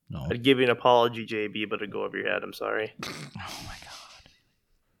No. I'd give you an apology, JB, but it'd go over your head. I'm sorry. Oh my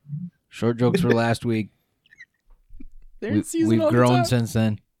god. Short jokes for last week. We've grown since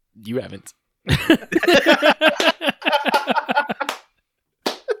then. You haven't.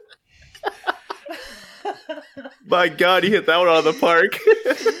 My God, you hit that one out of the park.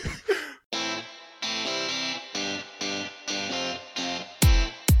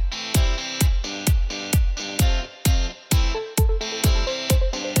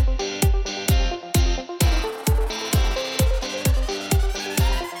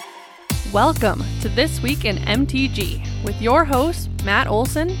 Welcome to This Week in MTG with your hosts, Matt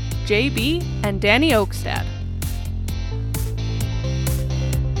Olson, JB, and Danny Oakstad.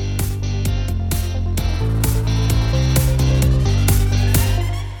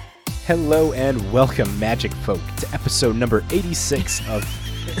 Hello and welcome, Magic Folk, to episode number 86 of...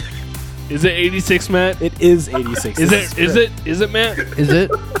 Is it 86, Matt? It is 86. Is it, Matt? Is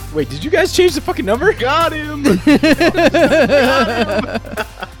it? Wait, did you guys change the fucking number? Got him.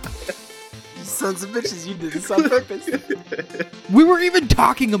 Sons of bitches, you did this on purpose. We were even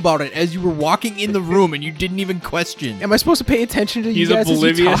talking about it as you were walking in the room and you didn't even question. Am I supposed to pay attention to you guys as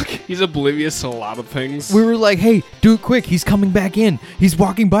you talk? He's oblivious to a lot of things. We were like, hey, do it quick. He's coming back in. He's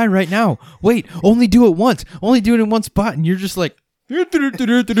walking by right now. Wait, only do it once. Only do it in one spot. And you're just like,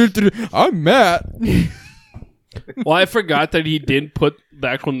 I'm Matt. Well, I forgot that he didn't put the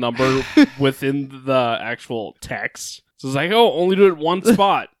actual number within the actual text. So it's like, oh, only do it one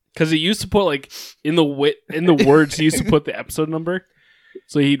spot. Because he used to put, like, in the words, he used to put the episode number.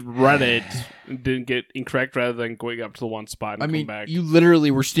 So he'd read it and didn't get incorrect rather than going up to the one spot and come back. You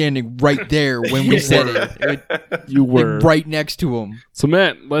literally were standing right there when we said it. You were. Like, right next to him. So,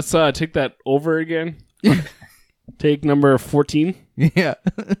 Matt, let's take that over again. Take number 14. Yeah.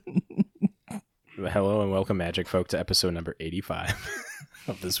 Hello and welcome, Magic Folk, to episode number 85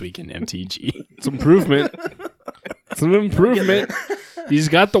 of This Week in MTG. It's improvement. It's an improvement. He's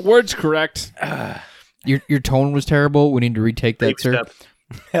got the words correct. Your tone was terrible. We need to retake that, sir.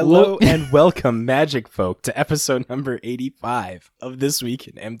 Hello and welcome, Magic Folk, to episode number 85 of This Week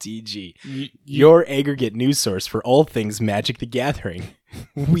in MTG, your aggregate news source for all things Magic the Gathering.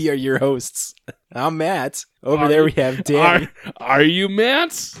 We are your hosts. I'm Matt. Over there we have Danny. Are you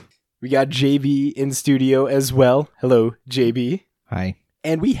Matt? We got JB in studio as well. Hello, JB. Hi.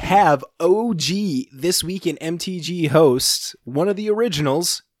 And we have OG This Week in MTG host, one of the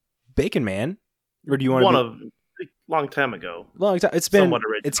originals, Bacon Man. Or do you want a long time ago? Long time. It's been. Somewhat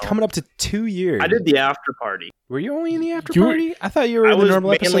original. It's coming up to 2 years. I did the after party. Were you only in the after party? I thought you were I in the was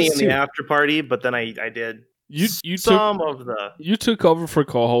normal mainly episodes in too. the after party, but then I did You you took over for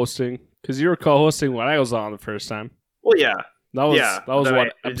co-hosting because you were co-hosting when I was on the first time. Well, yeah, That was then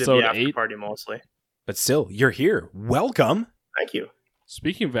what, I did episode the after 8. party mostly. But still, you're here. Welcome. Thank you.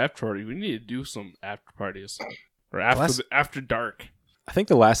 Speaking of after party, we need to do some after parties or after dark. I think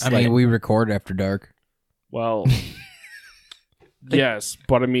the last. I mean, we record after dark. Well, yes,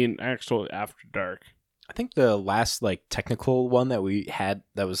 but I mean actually after dark. I think the last technical one that we had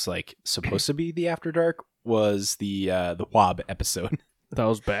that was supposed to be the After Dark was the WoB episode. That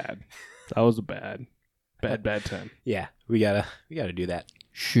was bad. That was a bad time. Yeah, we gotta do that.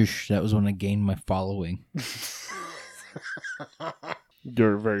 Shush, that was when I gained my following.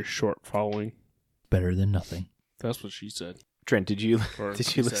 You're very short following. Better than nothing. That's what she said. Trent, did you Or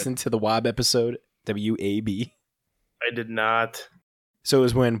listen to the WoB episode? WAB. I did not. So it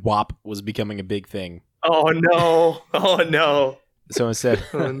was when WAP was becoming a big thing. Oh no! Oh no! So instead,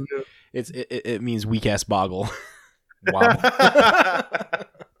 Oh, no. it means weak ass boggle. WoB.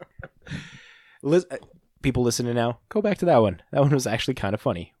 People listening now, go back to that one. That one was actually kind of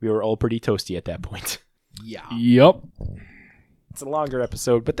funny. We were all pretty toasty at that point. Yeah. Yep. It's a longer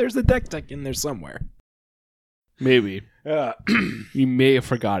episode, but there's a deck in there somewhere. Maybe. You may have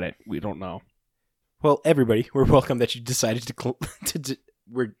forgot it. We don't know. Well, everybody, we're welcome that you decided to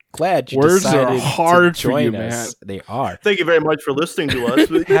we're glad you Words decided are hard to for join you, us. Matt. They are. Thank you very much for listening to us.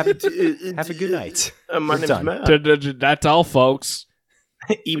 Have a good night. My We're name's done. Matt. That's all, folks.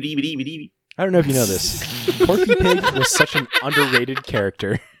 Eebity. I don't know if you know this. Porky Pig was such an underrated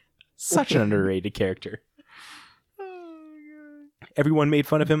character. Such an underrated character. Everyone made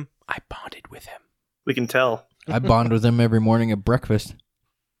fun of him. I bonded with him. We can tell. I bond with him every morning at breakfast.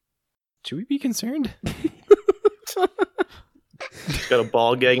 Should we be concerned? He's got a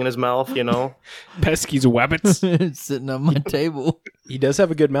ball gag in his mouth, you know. Pesky's wabbits. It's sitting on my table. He does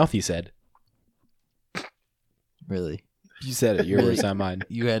have a good mouth, he said. Really? You said it. Your words, not mine.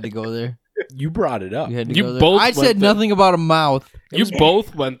 You had to go there? You brought it up. You had to You go there? both I went said there. nothing about a mouth. You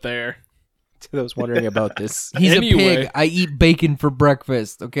both went there. To those wondering about this. He's a Anyway. pig. I eat bacon for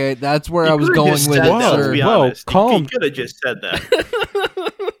breakfast. Okay, that's where I was could've going just with said it, that, to sir. be Whoa, honest. calm. You could have just said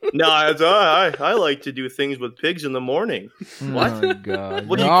that. No, I like to do things with pigs in the morning. What? Oh God!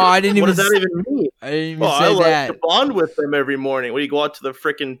 What do no, you, I didn't what even. does that even mean? I didn't even I say like that. to bond with them every morning. What do you go out to the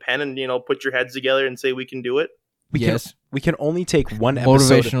freaking pen and put your heads together and say we can do it? Yes, We can only take one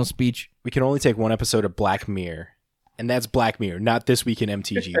episode. motivational speech. We can only take one episode of Black Mirror, and that's Black Mirror, not This Week in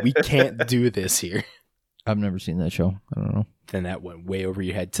MTG. We can't do this here. I've never seen that show. I don't know. Then that went way over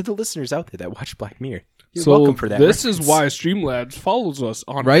your head. To the listeners out there that watch Black Mirror, you're So welcome for that. this is reference. why Streamlabs follows us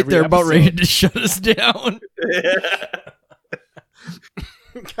on Right, every they're about episode. ready to shut us down.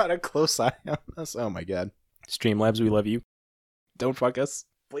 Got a close eye on us. Oh my god. Streamlabs, we love you. Don't fuck us,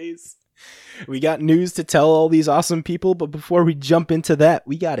 please. We got news to tell all these awesome people, but before we jump into that,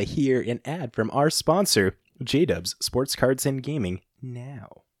 we gotta hear an ad from our sponsor, J-Dubs Sports Cards and Gaming,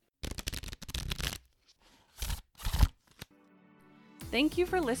 now. Thank you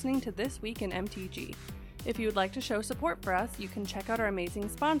for listening to This Week in MTG. If you would like to show support for us, you can check out our amazing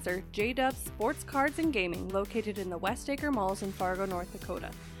sponsor, J-Dubs Sports Cards and Gaming, located in the Westacre Malls in Fargo, North Dakota.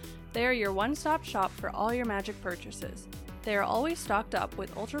 They are your one-stop shop for all your Magic purchases. They are always stocked up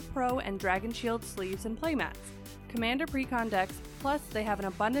with Ultra Pro and Dragon Shield sleeves and playmats, Commander Precon decks, plus they have an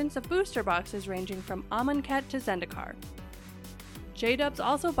abundance of booster boxes ranging from Amonkhet to Zendikar. J-Dubs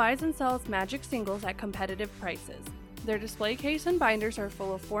also buys and sells Magic singles at competitive prices. Their display case and binders are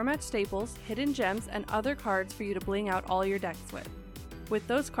full of format staples, hidden gems, and other cards for you to bling out all your decks with. With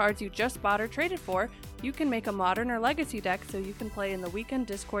those cards you just bought or traded for, you can make a Modern or Legacy deck so you can play in the Weekend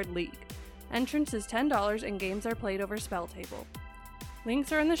Discord League. Entrance is $10 and games are played over Spell Table.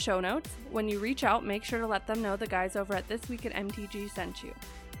 Links are in the show notes. When you reach out, make sure to let them know the guys over at This Week at MTG sent you.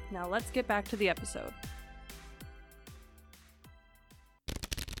 Now let's get back to the episode.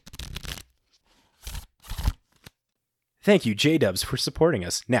 Thank you, J-Dubs, for supporting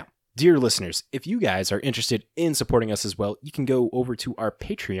us. Now, dear listeners, if you guys are interested in supporting us as well, you can go over to our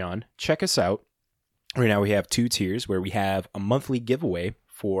Patreon. Check us out. Right now we have 2 tiers where we have a monthly giveaway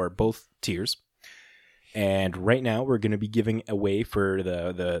for both tiers. And right now we're going to be giving away for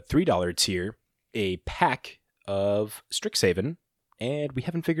the $3 tier a pack of Strixhaven. And we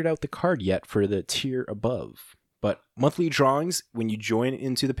haven't figured out the card yet for the tier above. But monthly drawings, when you join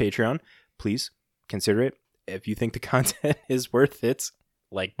into the Patreon, please consider it. If you think the content is worth it,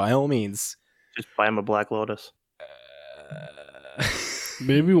 like, by all means. Just buy him a Black Lotus.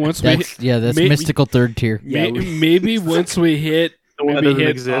 Maybe once we That's hit, mystical third tier. Yeah, maybe once we hit The one that maybe doesn't hit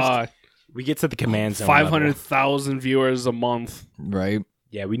exist. We get to the command zone level. 500,000 viewers a month. Right,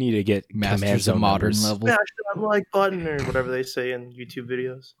 Yeah, we need to get command masters zone of modern numbers. level. Smash that like button or whatever they say in YouTube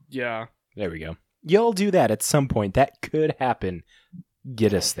videos. Yeah. There we go. You'll do that at some point. That could happen.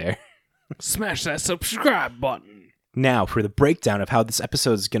 Get us there. Smash that subscribe button. Now, for the breakdown of how this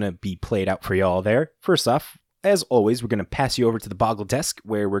episode is going to be played out for y'all there. First off, as always, we're going to pass you over to the Boggle Desk,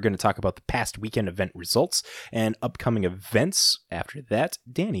 where we're going to talk about the past weekend event results and upcoming events. After that,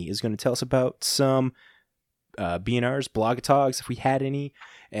 Danny is going to tell us about some BNRs, Blogatogs, if we had any.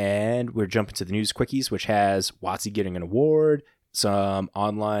 And we're jumping to the news quickies, which has WotC getting an award, some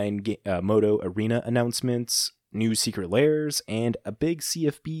online Moto Arena announcements, new secret lairs, and a big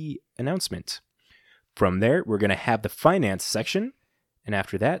CFB announcement. From there, we're going to have the finance section, and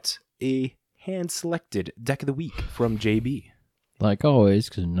after that, a hand-selected deck of the week from JB. Like always,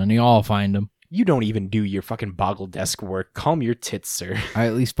 because none of y'all find them. You don't even do your fucking Boggle Desk work. Calm your tits, sir. I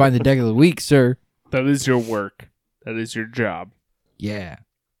at least find the deck of the week, sir. That is your work. That is your job. Yeah.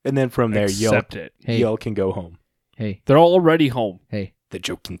 And then from there, Accept it. Hey, y'all can go home. hey, They're already home. hey, The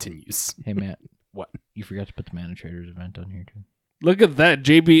joke continues. hey, Matt. What? You forgot to put the Mana Traders event on here, too. Look at that.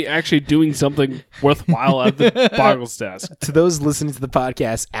 JB actually doing something worthwhile at the Boggles desk. To those listening to the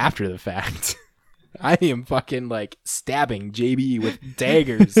podcast after the fact, I am fucking like stabbing JB with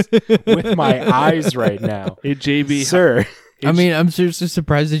daggers with my eyes right now. Hey, JB. Sir. I mean, I'm seriously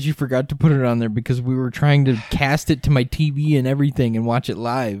surprised that you forgot to put it on there because we were trying to cast it to my TV and everything and watch it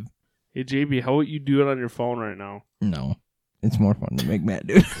live. Hey, JB, how would you do it on your phone right now? No. It's more fun to make Matt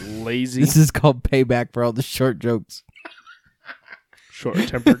do it. Lazy, This is called payback for all the short jokes.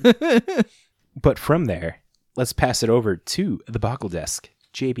 short-tempered. But from there, let's pass it over to the Boggle Desk.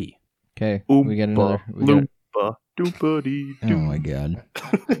 JB. Okay, we got another. Loompa, doompa-dee, Oh my god.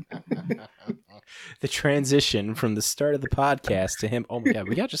 The transition from the start of the podcast to him. Oh my god,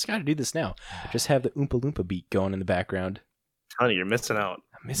 we just got to do this now. Just have the Oompa Loompa beat going in the background. Honey, you're missing out.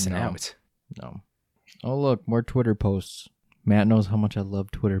 I'm missing No. out. No. Oh look, more Twitter posts. Matt knows how much I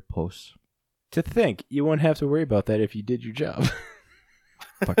love Twitter posts. To think, you won't have to worry about that if you did your job.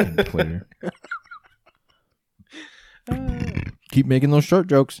 Fucking Twitter. Keep making those short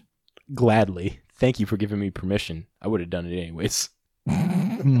jokes. Gladly. Thank you for giving me permission. I would have done it anyways.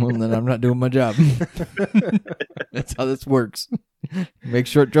 Well, then I'm not doing my job. That's how this works. Make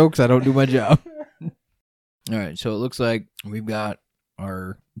short jokes, I don't do my job. All right, so it looks like we've got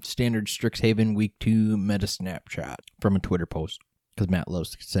our standard Strixhaven Week 2 meta snapshot from a Twitter post, because Matt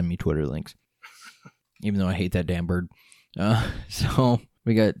loves to send me Twitter links, even though I hate that damn bird. So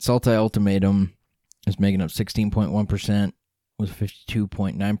we got Sultai Ultimatum is making up 16.1% with a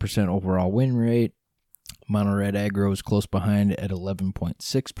 52.9% overall win rate. Mono Red Aggro is close behind at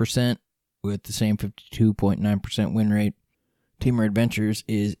 11.6% with the same 52.9% win rate. Teamer Adventures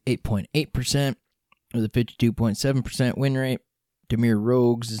is 8.8% with a 52.7% win rate. Demir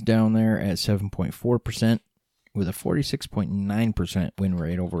Rogues is down there at 7.4% with a 46.9% win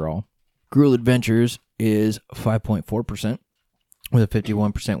rate overall. Gruul Adventures is 5.4% with a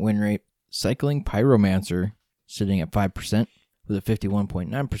 51% win rate. Cycling Pyromancer sitting at 5% with a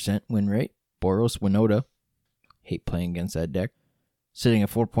 51.9% win rate. Boros Winota, hate playing against that deck, sitting at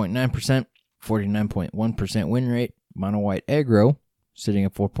 4.9%, 49.1% win rate. Mono White Aggro sitting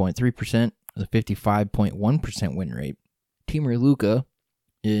at 4.3% with a 55.1% win rate. Teamer Luca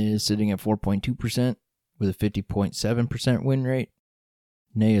is sitting at 4.2% with a 50.7% win rate.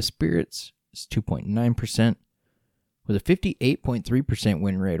 Nea Spirits is 2.9% with a 58.3%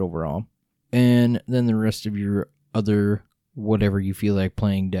 win rate overall. And then the rest of your other whatever you feel like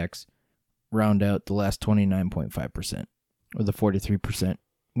playing decks round out the last 29.5% with a 43%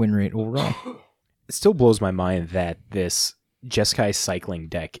 win rate overall. It still blows my mind that this Jeskai cycling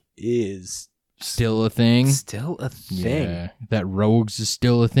deck is Still a thing. still a thing. Yeah. That Rogues is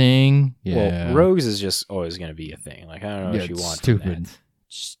still a thing. Yeah. Well, Rogues is just always going to be a thing. Like, I don't know Yeah, what you it's want. stupid.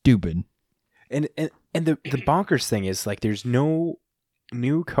 Stupid. And the bonkers thing is, like, there's no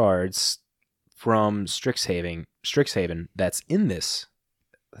new cards from Strixhaven that's in this.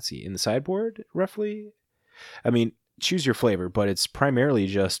 Let's see, in the sideboard, roughly. I mean, choose your flavor, but it's primarily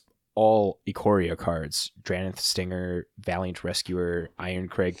just all Ikoria cards. Drannith Stinger, Valiant Rescuer,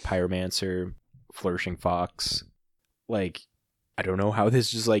 Ironcrag Pyromancer, Flourishing Fox. Like, I don't know how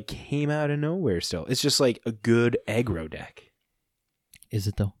this just, like, came out of nowhere still. It's just, like, a good aggro deck. Is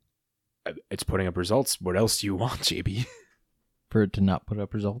it though? It's putting up results. What else do you want, JB? For it to not put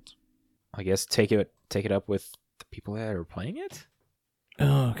up results? I guess take it up with the people that are playing it.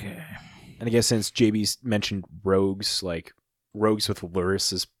 Okay. And I guess since JB's mentioned rogues, like rogues with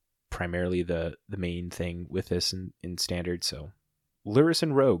Lurrus is primarily the main thing with this in standard. So Lurrus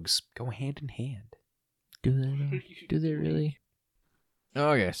and rogues go hand in hand. Do they though? Do they really?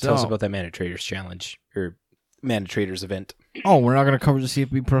 Okay, so Tell us about that Mana Traders challenge or Mana Traders event. Oh, we're not gonna cover the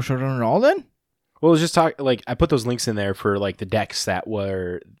CFB Pro Showdown at all then? Well, just talk like I put those links in there for like the decks that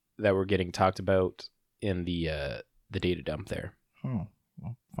were getting talked about in the data dump there. Oh,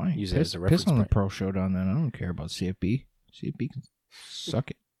 well, fine. Use it as a reference piss on the point. Pro Showdown then. I don't care about CFB. CFB can suck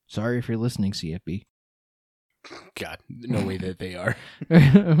it. Sorry if you're listening, CFB. God, no way that they are.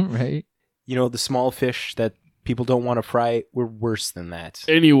 Right? You know, the small fish that people don't want to fry, we're worse than that.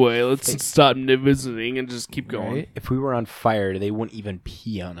 Anyway, let's stop visiting and just keep going. Right? If we were on fire, they wouldn't even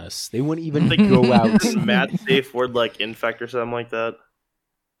pee on us. They wouldn't even go out. Isn't Matt safe word like infect or something like that?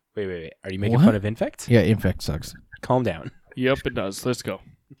 Wait. Are you making What? fun of Infect? Yeah, Infect sucks. Calm down. Yep, it does. Let's go.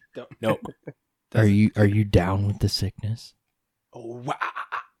 No. Are you down with the sickness? Oh, wow.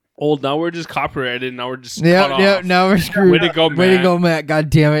 Oh, now we're just copyrighted. Now we're just cut Yeah, off. now we're screwed. Way to go, Way to Matt. go, Matt. God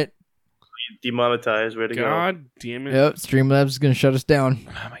damn it. Demonetized. Way to go. God damn it. Yep, Streamlabs is going to shut us down.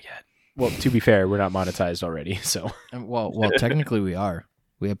 Oh, my God. Well, to be fair, we're not monetized already, so. Well, technically we are.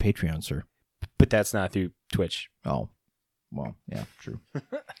 We have Patreon, sir. But that's not through Twitch. Oh, well, yeah, true.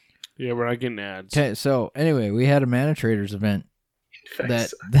 Yeah, we're not getting ads. Okay, so anyway, we had a Mana Traders event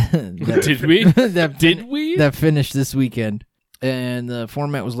that, Infects. that Did we? that Did we? that finished this weekend, and the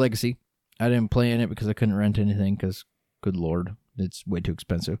format was Legacy. I didn't play in it because I couldn't rent anything because, good lord, it's way too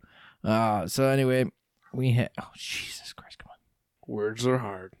expensive. So anyway, we had Jesus Christ, come on. Words are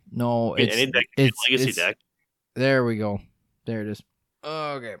hard. No, I mean, it's any deck, it's legacy it's- deck. There we go. There it is.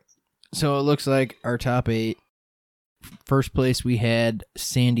 Okay. So it looks like our top 8. First place we had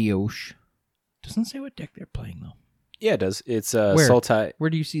Sandy Osh. Doesn't say what deck they're playing though. Yeah, it does. It's Where? Sultai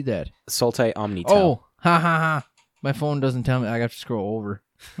Where do you see that? Omnitel. Oh, ha ha ha. My phone doesn't tell me. I got to scroll over.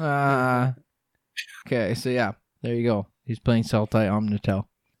 Okay, so yeah, there you go. He's playing Sultai Omnitel.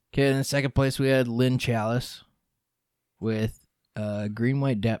 Okay, in the second place we had Lynn Chalice with Green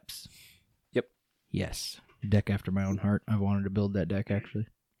White Depths. Yep. Yes. Deck after my own heart. I wanted to build that deck actually.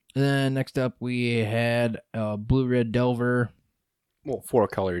 And then next up we had Blue Red Delver Well,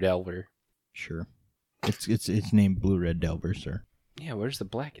 4-color Delver. Sure. It's named Blue Red Delver, sir. Yeah, where's the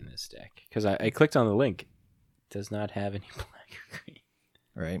black in this deck? Because I clicked on the link. It does not have any black or green.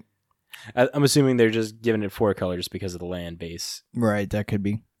 Right. I'm assuming they're just giving it 4 colors because of the land base. Right, that could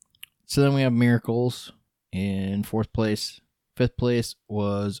be. So then we have Miracles in 4th place. 5th place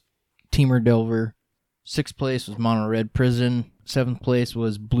was Teamer Delver. 6th place was Mono Red Prison. 7th place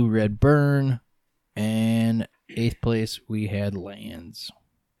was Blue Red Burn. And 8th place we had Lands.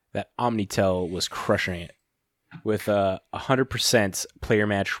 That Omnitel was crushing it with a 100% player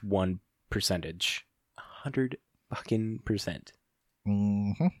match 1 percentage. 100 fucking %.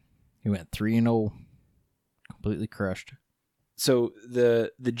 Mm-hmm. He went 3-0. Completely crushed. So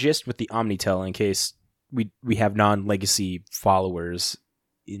the gist with the Omnitel, in case we have non-legacy followers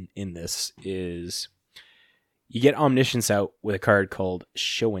in this, is you get Omniscience out with a card called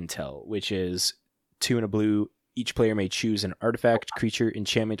Show and Tell, which is 2 and a blue. Each player may choose an artifact, creature,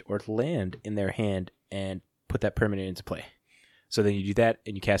 enchantment, or land in their hand and put that permanent into play. So then you do that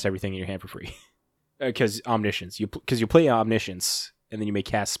and you cast everything in your hand for free. Because Omniscience. You play Omniscience and then you may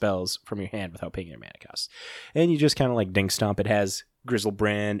cast spells from your hand without paying your mana cost. And you just kind of like ding stomp. It has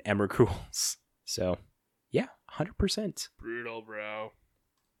Grizzlebrand, Emrakul's. So, yeah, 100%. Brutal, bro.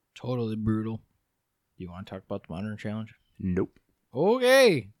 Totally brutal. Do you want to talk about the Modern Challenge? Nope.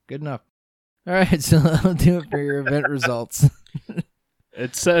 Okay, good enough. All right, so that'll do it for your event results.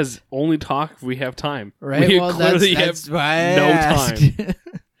 It says only talk if we have time. Right? We Well, clearly that's have why I no asked. time.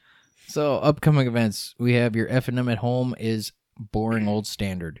 So, upcoming events. We have your F&M at home is boring old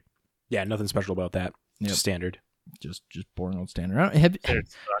standard. Yeah, nothing special about that. Yep. Just standard. Just boring old standard.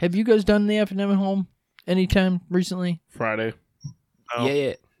 Have you guys done the F&M at home anytime recently? Friday. Oh.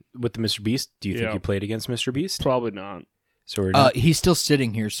 Yeah. With the Mr. Beast, do you think Yeah. you played against Mr. Beast? Probably not. So we're not, He's still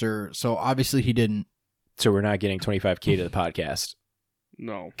sitting here, sir. So obviously he didn't. so we're not getting 25K to the podcast.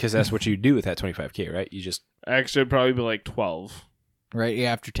 No. Because that's what you do with that 25K, right? You just, Actually, it'd probably be like 12. Right?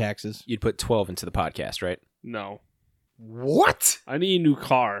 Yeah, after taxes. you'd put 12 into the podcast, right? No. What? I need a new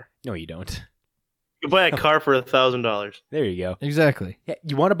car. No, you don't. You buy a car for $1,000. There you go. Exactly. Yeah,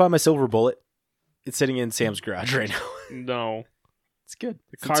 you want to buy my silver bullet? It's sitting in Sam's garage right now. No. It's good.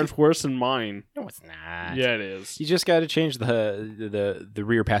 The car's worse than mine. No, it's not. Yeah, it is. You just got to change the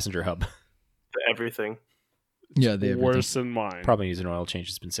rear passenger hub. Everything. Yeah, they have Worse than mine. Probably needs an oil change.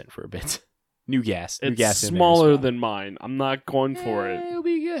 It's been sitting for a bit. New gas. New It's gas in there as smaller well. than mine. I'm not going for it. You'll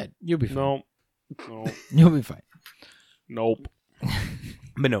be good. You'll be fine. No. No. You'll be fine. Nope.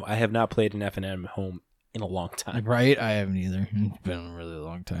 But no, I have not played an F&M home in a long time. Right? I haven't either. It's been a really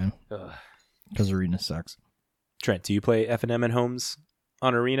long time. Ugh. Because Arena sucks. Trent, do you play F&M at homes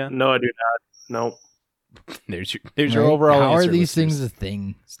on Arena? No, I do not. Nope. There's your Right? overall How are answer, these listeners. things a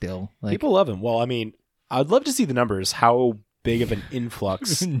thing still? Like, People love them. Well, I mean, I'd love to see the numbers. How big of an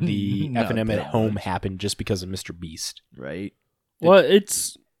influx the Not F&M at that home much. happened just because of Mr. Beast. right? Well,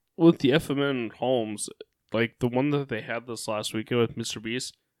 it's with the FMN homes, like the one that they had this last weekend with Mr.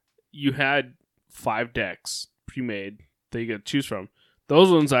 Beast, you had 5 decks pre-made that you could choose from.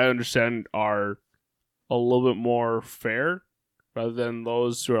 Those ones I understand are a little bit more fair rather than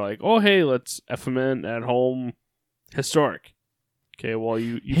those who are like, oh, hey, let's FMN at home historic. Okay, well,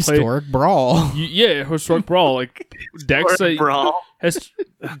 you play... Historic Brawl. Yeah, historic brawl, like decks that Brawl.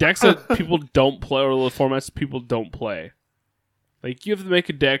 decks that people don't play or the formats people don't play. Like you have to make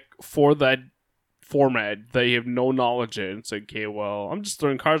a deck for that format that you have no knowledge in. It's like, okay, well, I'm just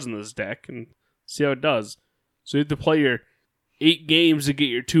throwing cards in this deck and see how it does. So you have to play your 8 games to get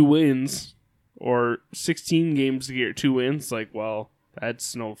your 2 wins, or 16 games to get your 2 wins. Like, well,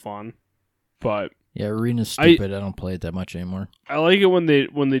 that's no fun. But Yeah, Arena's stupid. I don't play it that much anymore. I like it when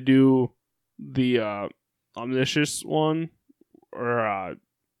they do the Omniscience one, or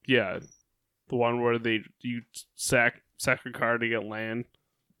the one where you sack a card to get land.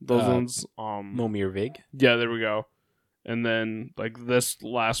 Those ones, Momir Vig. yeah, there we go. And then like this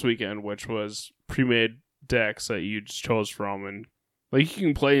last weekend, which was pre-made decks that you just chose from, and like you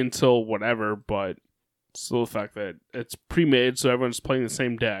can play until whatever, but still the fact that it's pre-made, so everyone's playing the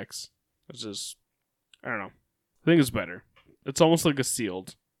same decks. It's just, I don't know. I think it's better. It's almost like a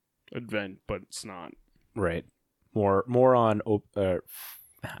sealed event, but it's not. Right. More on...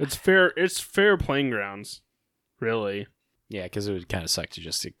 It's fair. It's fair playing grounds, really. yeah, because it would kind of suck to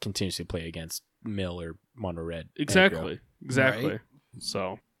just continuously play against Mill or Mono Red. Exactly. Exactly. Right.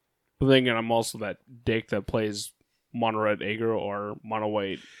 So, but then again, I'm also that dick that plays mono red aggro or mono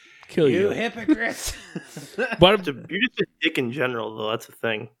white kill you. hypocrite! But You're just a dick in general, though. That's the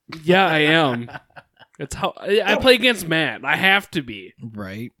thing. yeah, I am. It's how I play against Matt. I have to be.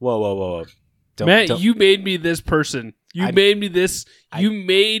 Right? Whoa. Matt, you made me this person. You made me this. You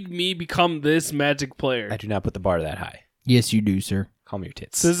made me become this Magic player. I do not put the bar that high. Yes, you do, sir. Call me your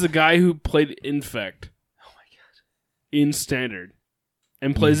tits. This is the guy who played Infect. Oh my god! In Standard,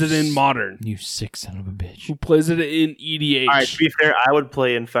 and plays it in Modern. You sick son of a bitch. Who plays it in EDH? All right, to be fair, I would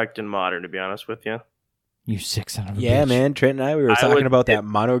play Infect in Modern, to be honest with you. You sick son of a bitch. Yeah, man. Trent and I, we were I talking would- about that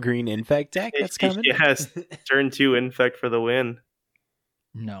mono green Infect deck that's coming. Yes, turn 2 Infect for the win.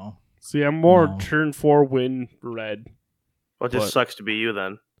 No. See, I'm more No. turn 4 win red. Well, it just But- sucks to be you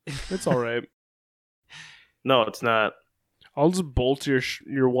then. It's all right. No, it's not. I'll just bolt your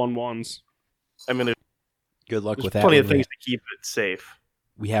 1/1s. I mean, Good luck there's with that. plenty of when things to keep it safe.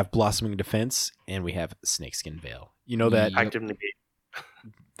 we have Blossoming Defense and we have Snakeskin Veil. You know that Yep. Active negate.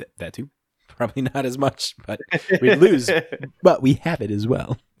 that too. Probably not as much, but we'd lose. But we have it as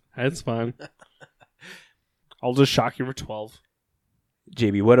well. That's fine. I'll just shock you for 12.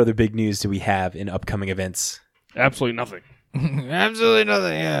 JB, what other big news do we have in upcoming events? Absolutely nothing. Absolutely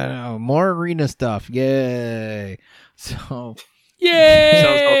nothing. Yeah, no. More arena stuff. Yay. So, Sounds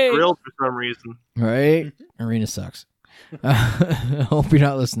Yay! so thrilled for some reason. right? Arena sucks. I hope you're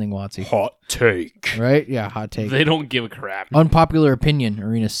not listening, Watsy. Hot take. Right? Yeah, hot take. They don't give a crap. Unpopular opinion.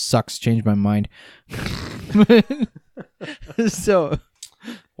 Arena sucks. Changed my mind. So,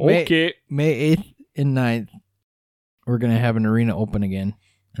 Okay. May 8th and 9th, we're going to have an arena open again.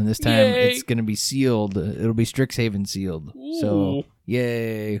 And this time Yay. it's going to be sealed. It'll be Strixhaven sealed. So, Ooh.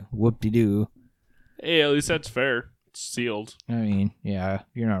 yay. Whoop-de-doo. Hey, at least that's fair. It's sealed. I mean, yeah,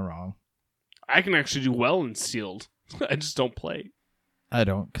 you're not wrong. I can actually do well in sealed. I just don't play. I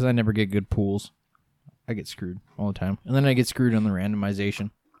don't, because I never get good pools. I get screwed all the time. And then I get screwed on the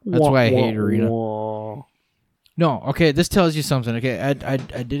randomization. That's why I hate arena. No, okay, this tells you something. Okay,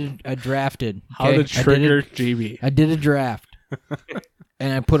 I drafted. How okay? to trigger GB. I did a draft.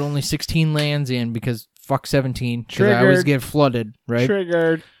 And I put only 16 lands in because fuck 17. Because I always Triggered. get flooded, right?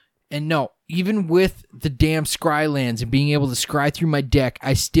 Triggered. And no, even with the damn scry lands and being able to scry through my deck,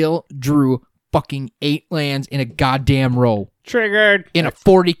 I still drew fucking 8 lands in a goddamn row. Triggered. In a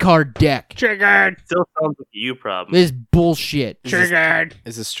 40-card deck. Triggered. Still sounds like a you problem. This is bullshit. Triggered.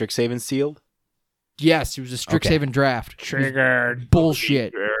 Is this Strixhaven sealed? Yes, it was a Strixhaven draft. It was Triggered.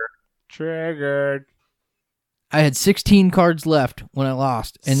 bullshit. Triggered. I had 16 cards left when I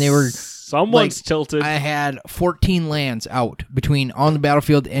lost, and they were. Someone's tilted. I had 14 lands out between on the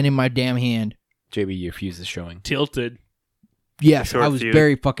battlefield and in my damn hand. JB, your fuse is showing. tilted. Yes, Short I was fuse.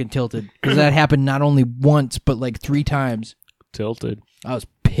 very fucking tilted because that happened not only once but like 3 times. Tilted. I was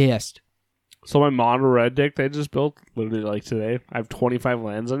pissed. So my mono red deck that I just built, literally like today, I have 25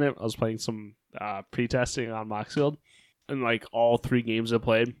 lands in it. I was playing some pre-testing on Moxfield, and like all 3 games I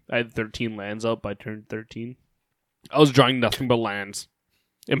played, I had 13 lands out by turn 13. I was drawing nothing but lands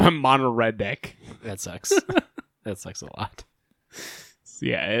in my mono red deck. That sucks. That sucks a lot. So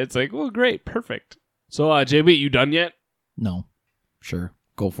yeah, it's like, well, great, perfect. So JB, you done yet? No, sure,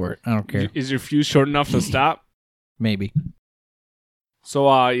 go for it. I don't care. Is your fuse short enough to stop? Maybe.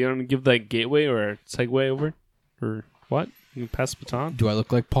 So you want to give that gateway or segue over, or what? You can pass the baton. Do I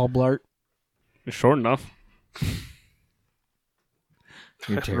look like Paul Blart? It's short enough,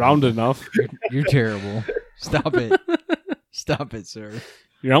 You're terrible. round enough. You're terrible. Stop it. Stop it, sir.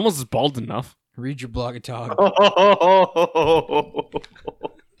 You're almost as bald enough. Read your blog and talk. Oh.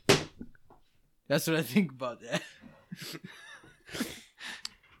 That's what I think about that.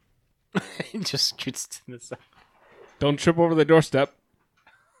 It just scoots to the side. Don't trip over the doorstep.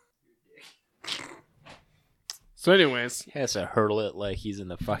 So, anyways, He has to hurdle it like he's in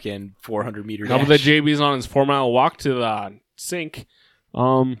the fucking 400-meter now dash. that JB's on his 4-mile walk to the sink,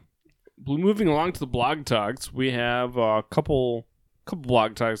 moving along to the blog talks, we have a couple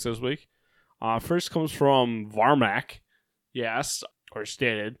blog talks this week. First comes from Varmac. He asked, or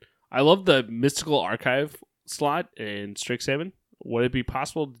stated, I love the Mystical Archive slot in Strixhaven. Would it be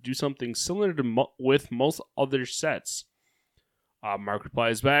possible to do something similar to with most other sets? Mark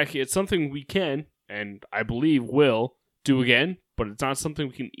replies back, it's something we can, and I believe will, do again, but it's not something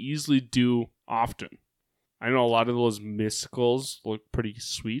we can easily do often. I know a lot of those mysticals look pretty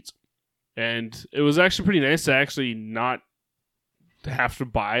sweet, and it was actually pretty nice to actually not have to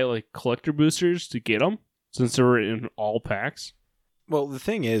buy like collector boosters to get them, since they were in all packs. Well, the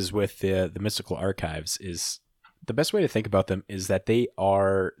thing is with the Mystical Archives is the best way to think about them is that they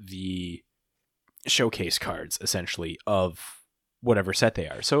are the showcase cards, essentially, of whatever set they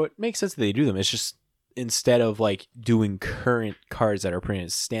are. So it makes sense that they do them. It's just instead of like doing current cards that are printed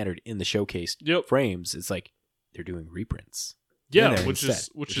as standard in the showcase Yep. frames, it's like they're doing reprints. in Yeah, there which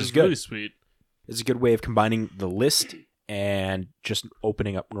instead, is good. really sweet. It's a good way of combining the list and just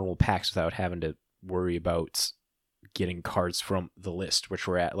opening up normal packs without having to worry about getting cards from the list, which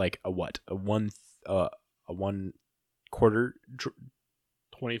were at like a 1/4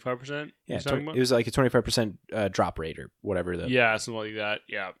 25%. Yeah, it was like a 25% drop rate or whatever. Yeah, something like that.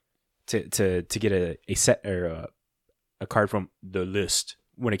 Yeah. To get a set or a card from the list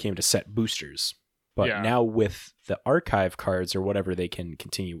when it came to set boosters. But now with the archive cards or whatever they can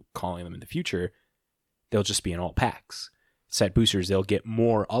continue calling them in the future, they'll just be in all packs. Set boosters, they'll get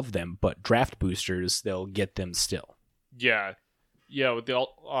more of them, but draft boosters, they'll get them still. Yeah. Yeah, with the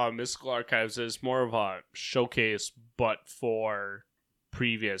Mystical Archives, it's more of a showcase, but for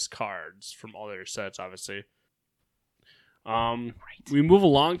previous cards from other sets, obviously. We move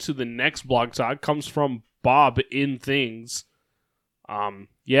along to the next blog talk. Comes from Bob in Things.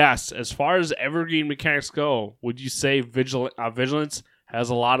 Yes, as far as evergreen mechanics go, would you say Vigilance has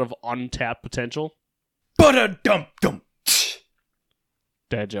a lot of untapped potential? Ba-da-dum-dum.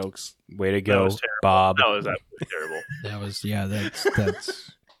 Dad jokes. Way to go, Bob. That was absolutely terrible.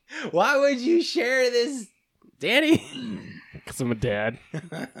 That's Why would you share this, Danny? Because I'm a dad.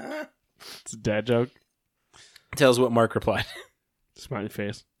 It's a dad joke. Tell us what Mark replied. Smiley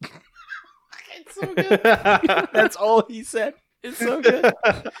face. It's so good. That's all he said. It's so good.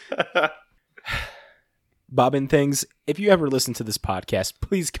 Bob and Things, if you ever listen to this podcast,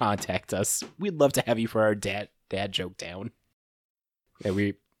 please contact us. We'd love to have you for our dad joke down that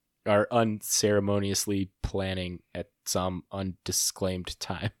we are unceremoniously planning at some undisclaimed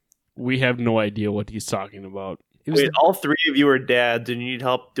time. We have no idea what he's talking about. Wait, all three of you are dads and you need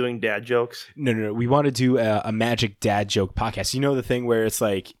help doing dad jokes? No. We want to do a magic dad joke podcast. You know the thing where it's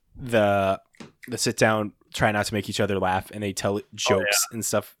like the sit down, try not to make each other laugh, and they tell jokes and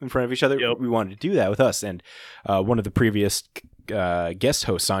stuff in front of each other? Yep. We wanted to do that with us. And one of the previous guest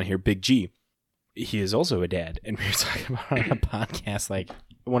hosts on here, Big G, he is also a dad. And we were talking about it on a podcast, like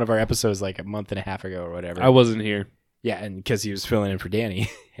one of our episodes like a month and a half ago or whatever. I wasn't here. Yeah, and because he was filling in for Danny.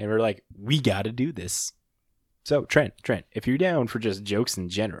 And we're like, we got to do this. So, Trent, if you're down for just jokes in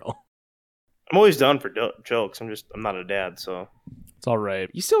general. I'm always down for jokes. I'm not a dad, so. It's all right.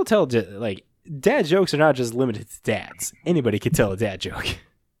 You still tell, like, dad jokes are not just limited to dads. Anybody could tell a dad joke.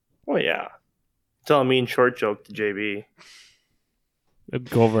 Well, yeah. Tell a mean short joke to JB. It'd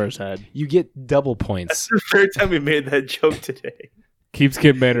go over his head. You get double points. That's the third time we made that joke today. Keeps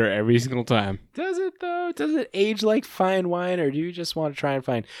getting better every single time. Does it, though? Does it age like fine wine, or do you just want to try and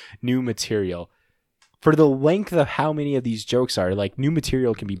find new material? For the length of how many of these jokes are, like, new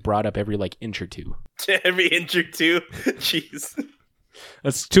material can be brought up every, like, inch or two. Every inch or two? Jeez.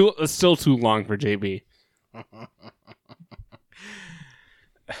 That's still too long for JB.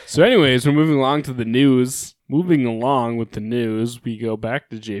 So anyways, we're moving along to the news. Moving along with the news, we go back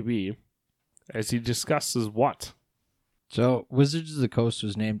to JB as he discusses what? So, Wizards of the Coast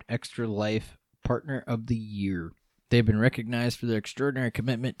was named Extra Life Partner of the Year. They've been recognized for their extraordinary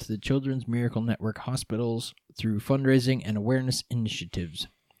commitment to the Children's Miracle Network hospitals through fundraising and awareness initiatives.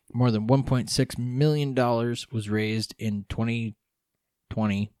 More than $1.6 million was raised in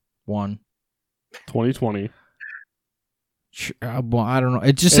 2020. Well, I don't know.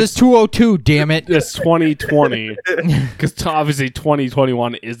 It just says 202, damn it. It's 2020. Because obviously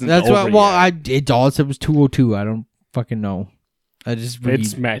 2021 isn't That's over what, yet. all it said was 202. I don't fucking know. I just read.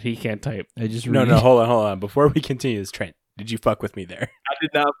 It's Matt. He can't type. I just read. No, hold on. Before we continue this, Trent, did you fuck with me there? I did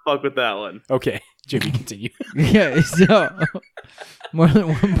not fuck with that one. Okay, Jimmy, continue. Yeah, so more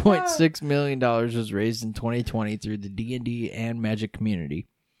than $1.6 million was raised in 2020 through the D&D and Magic community.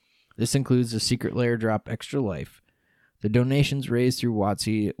 This includes the Secret Lair drop Extra Life. The donations raised through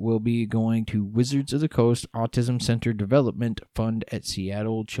WotC will be going to Wizards of the Coast Autism Center Development Fund at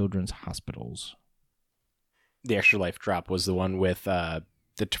Seattle Children's Hospitals. The Extra Life drop was the one with the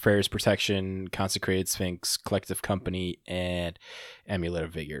Teferi's Protection, Consecrated Sphinx, Collective Company, and Amulet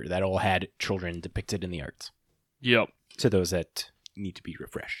of Vigor. That all had children depicted in the art. Yep. To those that need to be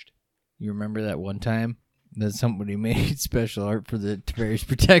refreshed. You remember that one time that somebody made special art for the Teferi's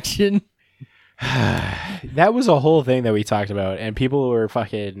Protection? That was a whole thing that we talked about, and people were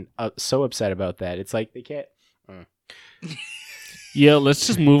fucking so upset about that. It's like they can't. Yeah, let's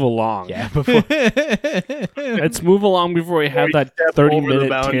just move along. Yeah, before Let's move along before we have that 30-minute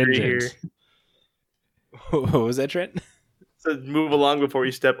tangent. Here. what was that, Trent? So move along before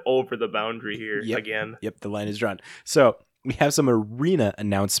you step over the boundary here again. Yep, the line is drawn. So we have some arena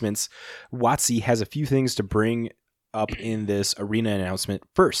announcements. WotC has a few things to bring up in this arena announcement.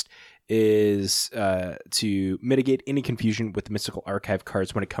 First is to mitigate any confusion with the Mystical Archive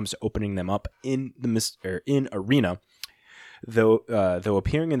cards when it comes to opening them up in the in arena. Though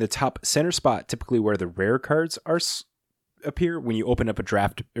appearing in the top center spot, typically where the rare cards appear when you open up a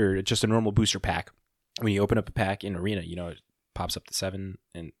draft or just a normal booster pack, when you open up a pack in Arena, it pops up to 7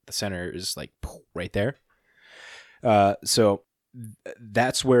 and the center is like right there. So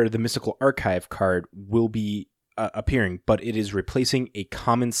that's where the Mystical Archive card will be appearing, but it is replacing a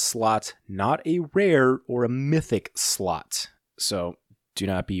common slot, not a rare or a mythic slot. So do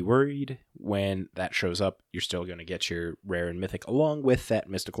not be worried when that shows up. You're still going to get your rare and mythic along with that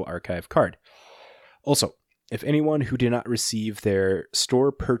Mystical Archive card. Also, if anyone who did not receive their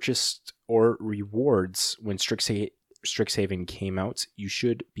store purchased or rewards when Strixhaven came out, you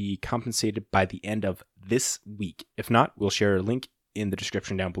should be compensated by the end of this week. If not, we'll share a link in the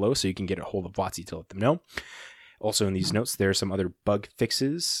description down below so you can get a hold of WotC to let them know. Also in these notes, there are some other bug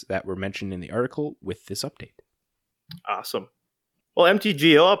fixes that were mentioned in the article with this update. Awesome. Well,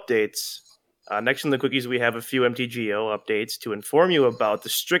 MTGO updates. Next in the cookies, we have a few MTGO updates to inform you about the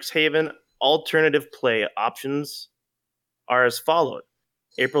Strixhaven alternative play options are as followed.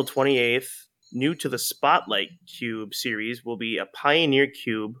 April 28th, new to the Spotlight Cube series will be a Pioneer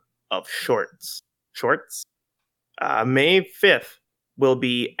Cube of shorts. May 5th will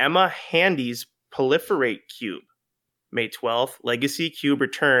be Emma Handy's Proliferate Cube. May 12th, Legacy Cube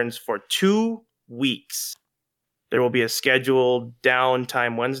returns for 2 weeks. There will be a scheduled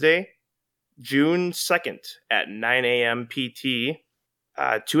downtime Wednesday, June 2nd at 9 a.m. PT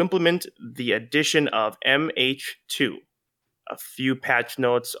to implement the addition of MH2. A few patch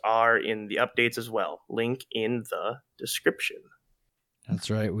notes are in the updates as well. Link in the description. That's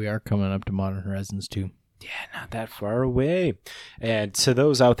right. We are coming up to Modern Horizons 2. Yeah, not that far away. And to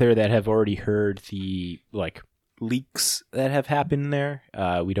those out there that have already heard the leaks that have happened there,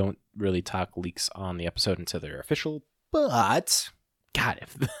 we don't really talk leaks on the episode until they're official. But God,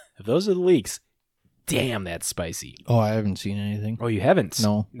 if those are the leaks, damn, that's spicy. Oh, I haven't seen anything. Oh, you haven't?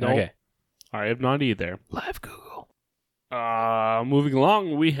 No. Okay. I have not either. Live Google. Moving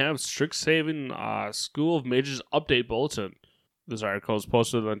along, we have Strixhaven School of Mages update bulletin. This article is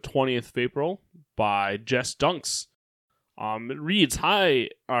posted on 20th of April by Jess Dunks. It reads,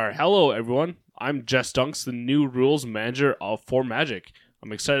 hello everyone. I'm Jess Dunks, the new rules manager of 4Magic.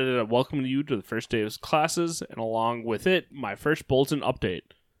 I'm excited to welcome you to the first day of classes, and along with it, my first bulletin update.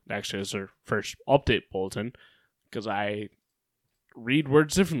 Actually, it's our first update bulletin, because I read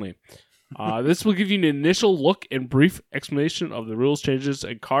words differently. This will give you an initial look and brief explanation of the rules changes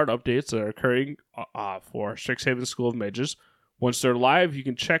and card updates that are occurring for Strixhaven School of Mages. Once they're live, you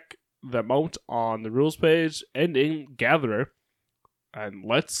can check them out on the rules page and in Gatherer. And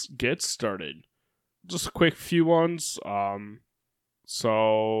let's get started. Just a quick few ones.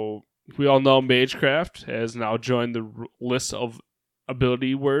 So we all know Magecraft has now joined the list of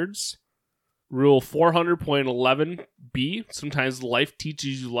ability words. Rule 400.11b. Sometimes life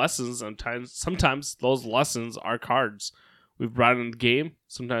teaches you lessons, and sometimes those lessons are cards. We've brought in the game.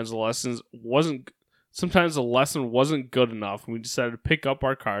 Sometimes the lesson wasn't good enough, and we decided to pick up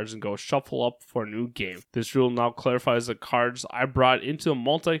our cards and go shuffle up for a new game. This rule now clarifies that cards I brought into a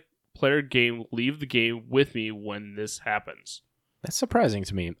multiplayer game leave the game with me when this happens. That's surprising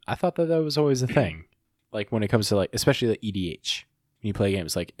to me. I thought that was always a thing. When it comes to especially the EDH. When you play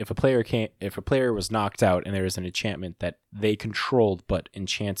games, if a player was knocked out and there was an enchantment that they controlled but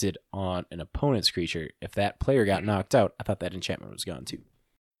enchanted on an opponent's creature, if that player got knocked out, I thought that enchantment was gone too.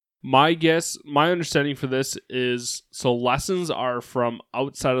 My understanding for this is, so lessons are from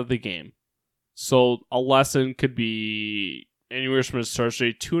outside of the game. So a lesson could be anywhere from a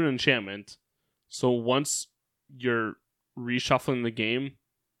sorcery to an enchantment. So once you're reshuffling the game,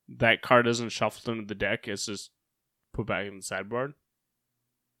 that card isn't shuffled into the deck, it's just put back in the sideboard.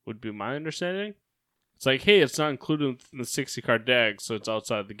 Would be my understanding. It's hey, it's not included in the 60 card deck, so it's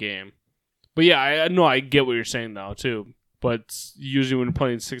outside the game. But yeah, I know I get what you're saying though too. But usually when you're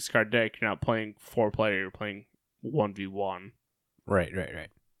playing 60 card deck, you're not playing 4-player, you're playing 1v1. Right.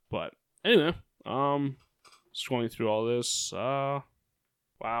 But anyway, just going through all this. Wow,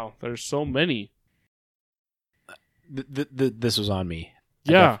 there's so many. This was on me.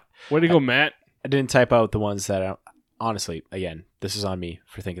 Yeah, way to go, Matt. I didn't type out the ones that honestly, again, this is on me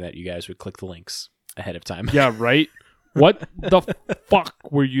for thinking that you guys would click the links ahead of time. Yeah, right? What the fuck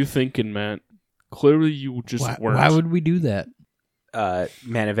were you thinking, Matt? Clearly you just weren't. Why would we do that?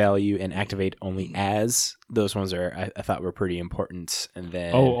 Mana value and activate only as. Those ones I thought were pretty important. And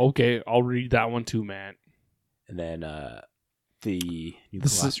then okay. I'll read that one too, Matt. And then the new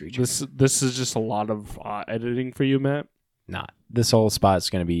class region. This is just a lot of editing for you, Matt? Not. This whole spot is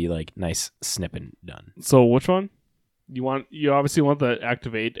going to be nice snipping done. So which one? You obviously want the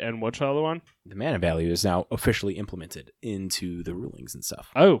activate, and which other one? The mana value is now officially implemented into the rulings and stuff.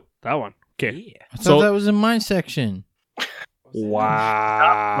 Oh, that one. Okay. Yeah. I thought that was in my section.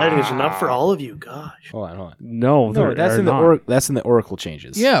 Wow. That is enough for all of you. Gosh. Hold on. No, No, that's in the Oracle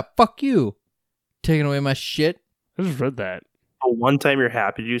changes. Yeah, fuck you. Taking away my shit. I just read that. Oh, one time you're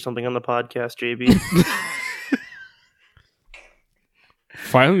happy to do something on the podcast, JB.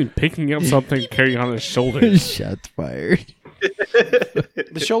 Finally picking up something, carrying on his shoulders. Shots fired.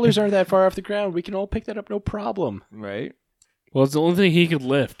 The shoulders aren't that far off the ground. We can all pick that up, no problem. Right? Well, it's the only thing he could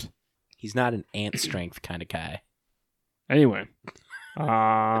lift. He's not an ant strength kind of guy. Anyway.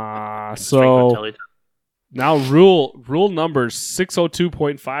 Strength So mentality. now rule numbers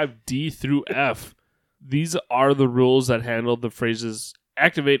 602.5 D through F. These are the rules that handle the phrases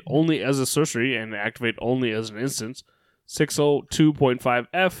activate only as a sorcery and activate only as an instance. 602.5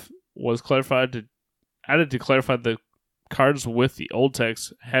 F was added to clarify the cards with the old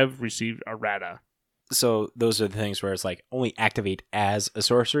text have received errata. So those are the things where it's like only activate as a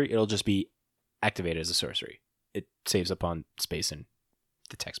sorcery. It'll just be activate as a sorcery. It saves up on space in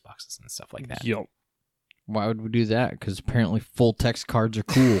the text boxes and stuff like that. Yo. Why would we do that? Because apparently full text cards are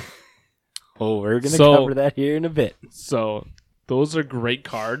cool. Oh, we're going to So- cover that here in a bit. So those are great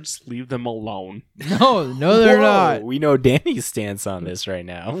cards. Leave them alone. No, they're Whoa, not. We know Danny's stance on this right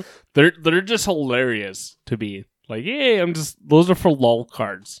now. They're just hilarious to be like, hey, those are for lol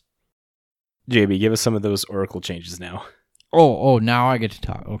cards. JB, give us some of those Oracle changes now. Oh, now I get to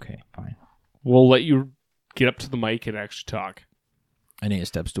talk. Okay, fine. We'll let you get up to the mic and actually talk. I need a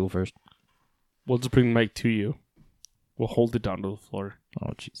step stool first. We'll just bring the mic to you. We'll hold it down to the floor.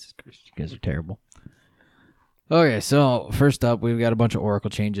 Oh, Jesus Christ. You guys are terrible. Okay, so first up, we've got a bunch of Oracle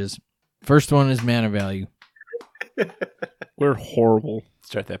changes. First one is mana value. We're horrible.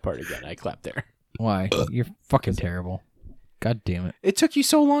 Start that part again. I clapped there. Why? You're fucking terrible. God damn it. It took you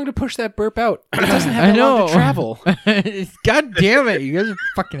so long to push that burp out. It doesn't have I that long know. to travel. God damn it. You guys are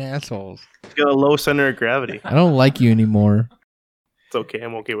fucking assholes. It's got a low center of gravity. I don't like you anymore. It's okay.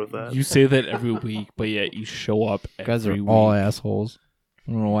 I'm okay with that. You say that every week, but yet you show up You guys are every all week. assholes.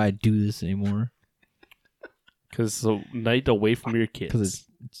 I don't know why I do this anymore. Because it's a night away from your kids. Because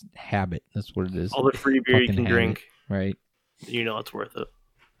it's habit. That's what it is. All the free beer you Fucking can drink, Right? you know it's worth it.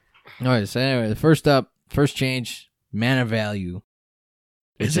 All right, so anyway, first change, mana value.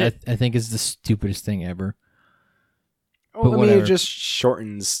 Is Which it? I think is the stupidest thing ever. Oh, But I mean, whatever. it just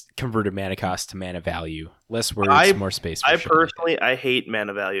shortens converted mana cost to mana value. Less words, I- more space. For I shipping. personally, I hate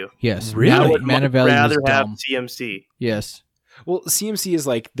mana value. Yes. Really? I Mana, would mana much value is rather have dumb. CMC. Yes. Well, CMC is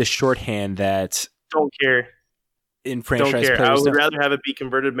like the shorthand that Don't care. in Don't franchise care. I players. would rather have it be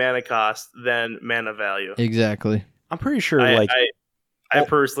converted mana cost than mana value. Exactly. I'm pretty sure, I Oh.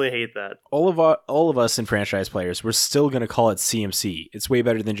 personally hate that. all of us in franchise players, we're still gonna call it CMC. It's way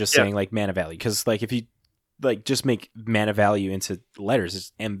better than just Yeah. saying like mana value, because like if you like just make mana value into letters,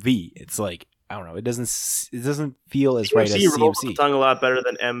 it's MV. It's like I don't know. It doesn't feel as right as CMC rolls the CMC. tongue a lot better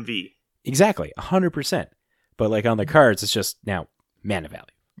than MV. Exactly, 100%. But like on the cards, it's just now mana value.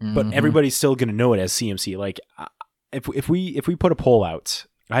 But Mhm. everybody's still gonna know it as CMC. Like if we put a poll out,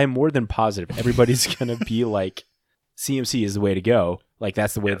 I am more than positive everybody's gonna be like CMC is the way to go. Like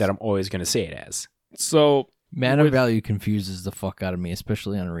that's the way Yes. that I'm always gonna say it as. So, Mana with- value confuses the fuck out of me,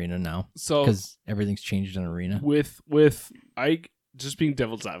 especially on Arena now. so Because everything's changed on Arena. with I just being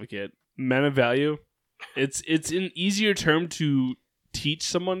devil's advocate, mana value, it's an easier term to teach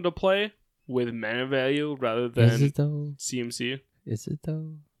someone to play with mana value rather Is than it though? CMC. Is it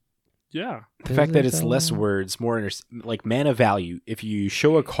though? Yeah. The fact that Is it it's less though? words, more like mana value. If you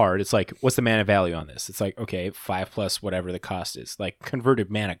show a card, it's like, what's the mana value on this? It's like, okay, 5 plus whatever the cost is. Like converted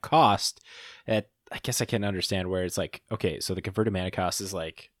mana cost, I guess I can understand where it's like, okay, so the converted mana cost is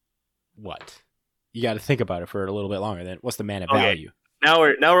like, what? You got to think about it for a little bit longer. Then what's the mana Okay. value? Now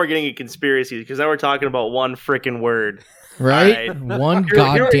we're getting a conspiracy because now we're talking about one freaking word. Right? Alright. One Here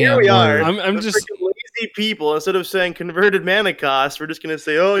goddamn we are. word. I'm The just freaking lazy people. Instead of saying converted mana cost, we're just gonna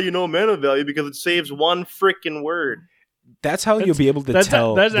say, oh, mana value because it saves one freaking word. That's how you'll That's- be able to that's-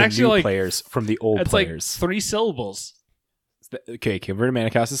 tell that's the actually new like- players from the old it's like players. 3 syllables. Okay, converted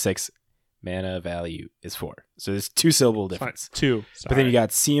mana cost is 6. Mana value is 4. So there's 2 syllable Fine. difference. 2. But then you got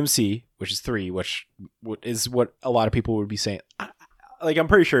CMC, which is 3, which is what a lot of people would be saying. Like, I'm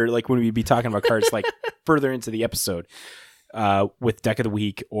pretty sure, like, when we'd be talking about cards, like, further into the episode, with Deck of the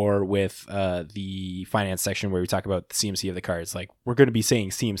Week or with the finance section where we talk about the CMC of the cards, like, we're going to be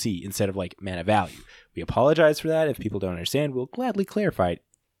saying CMC instead of, like, mana value. We apologize for that. If people don't understand, we'll gladly clarify it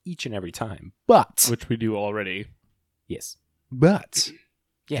each and every time. But, which we do already. yes. But,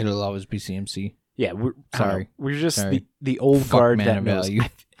 yeah. It'll always be CMC. yeah, we're Sorry. We're just Sorry. the old Fuck guard mana that knows. value.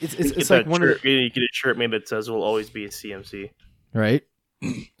 It's Get like that one of shirt, the, you get a shirt made that says "will always be a CMC." Right?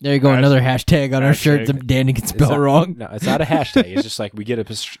 There you go, another hashtag on our shirts Hashtag. that Danny can It's spell not- wrong. No, it's not a hashtag. It's just like we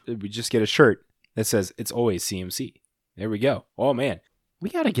just get a shirt that says it's always CMC. There we go. Oh man, we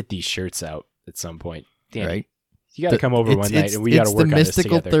got to get these shirts out at some point. Danny, Right? you got to come over one night and we got to It's work the on this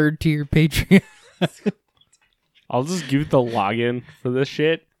mystical together. third tier Patreon. I'll just give you the login for this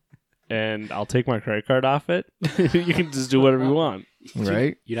shit, and I'll take my credit card off it. You can just do whatever you want.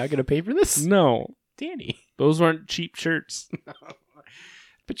 Right? You're not gonna pay for this, No, Danny. those weren't cheap shirts.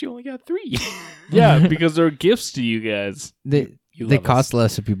 But you only got 3. Yeah, because they're gifts to you guys. They You they love us. cost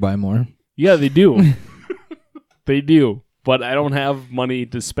less if you buy more. Yeah, they do. They do. But I don't have money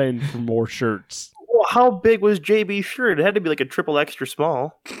to spend for more shirts. Well, how big was JB's shirt? It had to be like a triple extra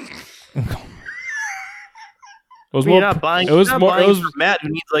small. It was I mean, more. you're not buying. it was you're not more- it buying was- for Matt who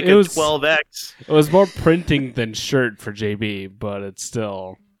needs like it a was- 12X. It was more printing than shirt for JB, but it's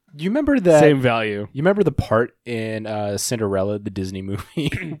still You remember that? same value. You remember the part in Cinderella, the Disney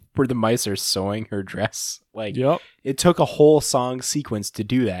movie, where the mice are sewing her dress? Like, Yep. it took a whole song sequence to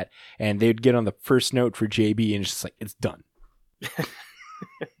do that, and they'd get on the first note for JB, and it's just like, it's done.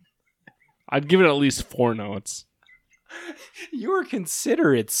 I'd give it at least 4 notes. You are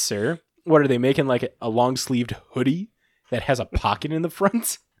considerate, sir. What are they making, like a long-sleeved hoodie that has a pocket in the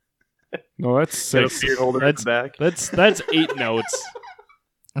front? No, that's Got a 6. beer holder at the back. That's 8 notes.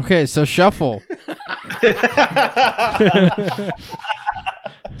 Okay, so shuffle.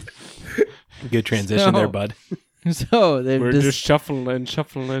 Good transition No. there, bud. So they've We're just, just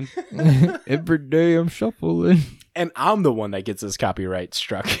shuffling. every day I'm shuffling. And I'm the one that gets his copyright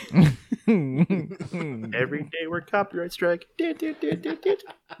struck. Every day we're copyright strike.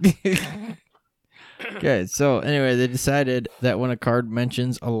 Okay, so anyway, they decided that when a card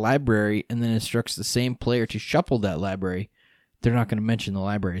mentions a library and then instructs the same player to shuffle that library, they're not going to mention the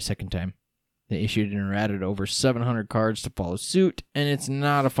library a second time. They issued and added over 700 cards to follow suit, and it's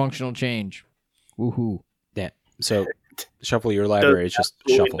not a functional change. Woohoo. Yeah. So shuffle your library. It's just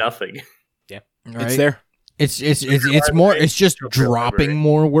Absolutely shuffle. nothing. Right? It's there. It's more. It's just Shuffle the dropping library.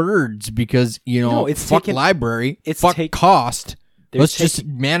 more words because No, it's fuck taken- library. it's fuck take- cost. They're Let's just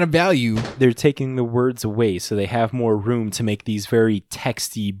mana value. They're taking the words away, so they have more room to make these very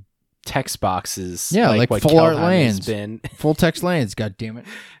texty text boxes. Yeah, like what full art Keldheim lands. has been. Full text lands. God damn it.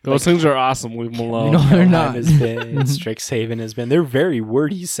 Those things are awesome. Leave them alone. No, they're Keldheim not. has been. Strixhaven has been. They're very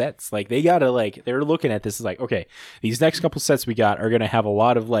wordy sets. Like they gotta they're looking at this as like, okay, these next couple sets we got are gonna have a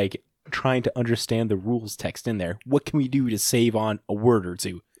lot of like trying to understand the rules text in there. What can we do to save on a word or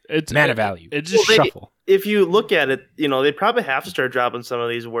two? It's Mana value. It just Well, they- Shuffle. If you look at it, they probably have to start dropping some of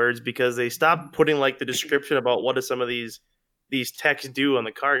these words because they stopped putting like the description about what do some of these texts do on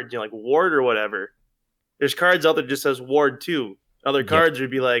the card, like ward or whatever. There's cards out there that just says ward 2. Other cards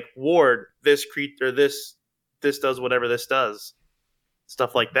would be like ward, this creature, this does whatever this does.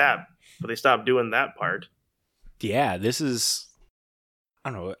 Stuff like that. But they stopped doing that part. Yeah, this is. I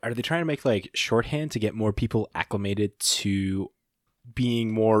don't know. Are they trying to make like shorthand to get more people acclimated to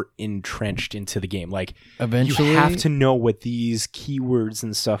being more entrenched into the game? Like Eventually, you have to know what these keywords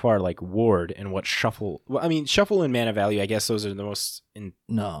and stuff are, like ward and what shuffle. Well, I mean, shuffle and mana value. I guess those are the most.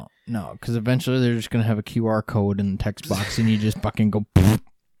 No, because eventually they're just gonna have a QR code in the text box, and you just fucking go.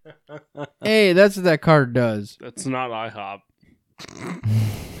 Hey, that's what that card does. That's not IHOP.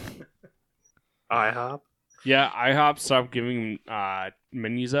 IHOP. Yeah, IHOP stopped giving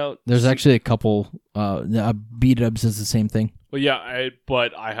menus out. There's actually a couple. B-Dubs does the same thing. Well, yeah,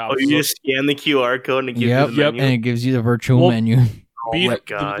 but IHOP. Oh, you just scan the QR code and it gives Yep, you the menu? and it gives you the virtual Well, menu. Oh Beat, my the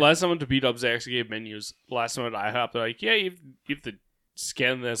god. last time I went to B-Dubs, they actually gave menus. Last time at IHOP, they're like, yeah, you have to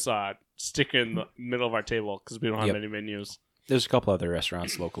scan this sticker in the middle of our table because we don't have Yep. any menus. There's a couple other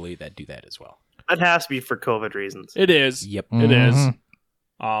restaurants locally that do that as well. That has to be for COVID reasons. It is. Yep. It is.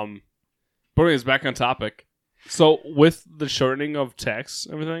 Mhm. Putting us back on topic. So with the shortening of text,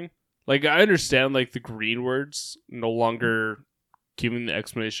 everything, like I understand, like the green words no longer giving the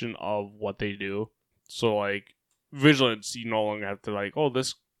explanation of what they do. So like vigilance, you no longer have to like, oh,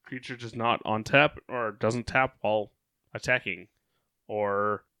 this creature does not on tap or doesn't tap while attacking,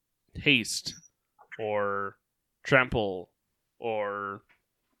 or haste, or trample, or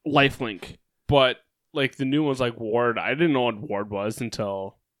lifelink. But like the new ones, like ward, I didn't know what ward was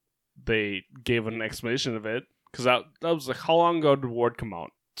until they gave an explanation of it, because that was like, how long ago did ward come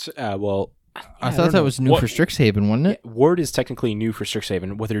out? Well, I thought that was new What- for Strixhaven, wasn't it? Ward is technically new for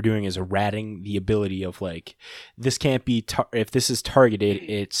Strixhaven. What they're doing is ratting the ability of like, this can't be if this is targeted,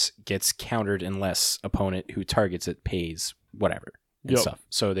 it gets countered unless opponent who targets it pays whatever and Yep. stuff.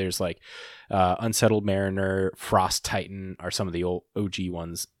 So there's like Unsettled Mariner, Frost Titan are some of the old OG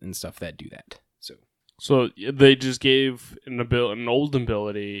ones and stuff that do that. So they just gave an old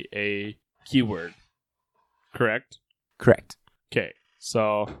ability a keyword, correct? Correct. Okay,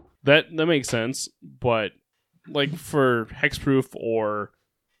 so that makes sense. But like for hexproof or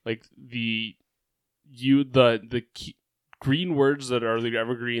like the green words that are the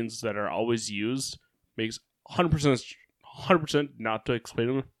evergreens that are always used makes 100% not to explain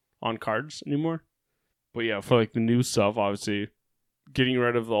them on cards anymore. But yeah, for like the new stuff, obviously getting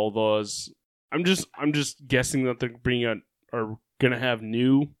rid of all those. I'm just guessing that they're bringing out are gonna have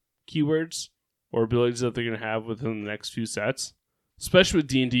new keywords or abilities that they're gonna have within the next few sets, especially with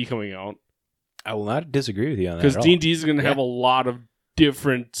D&D coming out. I will not disagree with you on that. Because at all. D&D is gonna have a lot of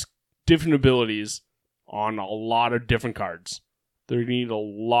different abilities on a lot of different cards. They're gonna need a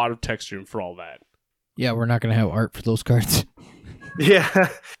lot of texture for all that. Yeah, we're not going to have art for those cards. Yeah,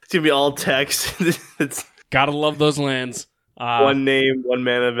 it's gonna be all text. It's Gotta love those lands. one name, one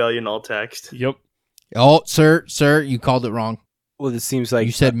mana value, and all text. Yep. Oh, sir, you called it wrong. Well, this seems like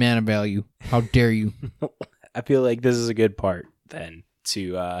You said mana value. How dare you? I feel like this is a good part then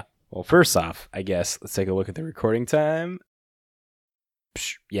to well, first off, I guess let's take a look at the recording time.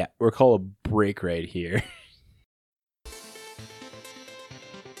 Yeah, we're called a break right here.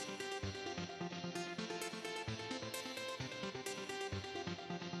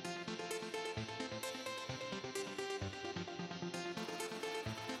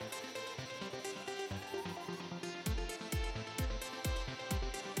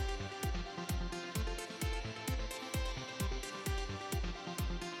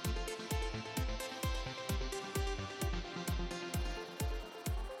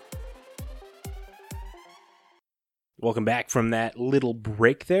 Welcome back from that little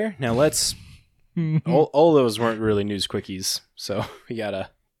break there. Now let's all those weren't really news quickies, so we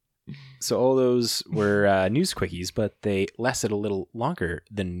gotta. So all those were news quickies, but they lasted a little longer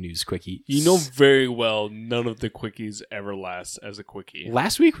than news quickie. You know very well none of the quickies ever last as a quickie.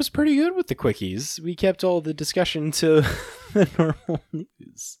 Last week was pretty good with the quickies. We kept all the discussion to the normal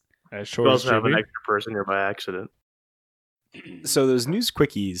news. As You short as also have an JB. extra person here by accident. So those news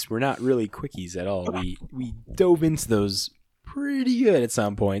quickies were not really quickies at all. We dove into those pretty good at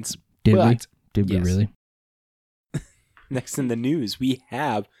some points. Did we? but Did we yes. really? Next in the news, we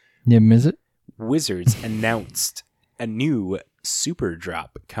have Didn't miss it? Wizards announced a new super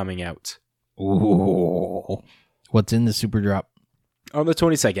drop coming out. Ooh. What's in the super drop? On the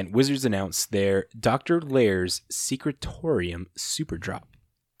 22nd, Wizards announced their Dr. Lairs Secretorium super drop.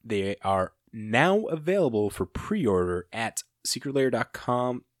 They are now available for pre-order at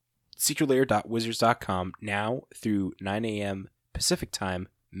secretlair.com, secretlair.wizards.com now through 9 a.m. Pacific time,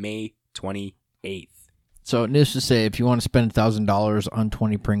 May 28th. So needless to say, if you want to spend $1,000 on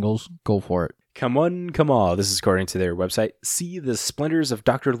 20 Pringles, go for it. Come on, come on. This is according to their website. See the splendors of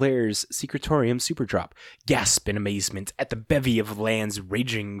Dr. Lairs Secretorium super drop. Gasp in amazement at the bevy of lands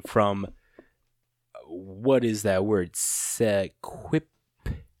ranging from... what is that word? Sequip...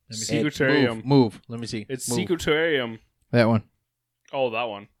 Secretarium. Move. Let me see. It's Move. Secretarium. That one. Oh, that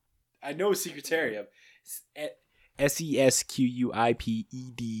one. I know Secretarium.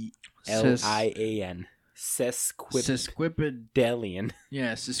 Sesquipedalian. Sesquipedalian.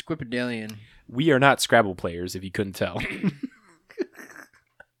 Yeah, Sesquipedalian. We are not Scrabble players, if you couldn't tell.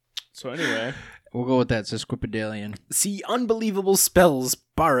 So anyway, We'll go with that, Sesquipedalian. See unbelievable spells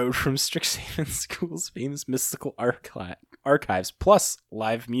borrowed from Strixhaven School's famous mystical archives, plus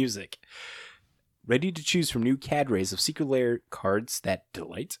live music. Ready to choose from new cadres of Secret Lair cards that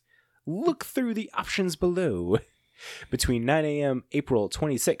delight? Look through the options below. Between 9 a.m. April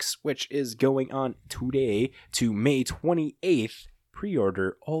 26th, which is going on today, to May 28th,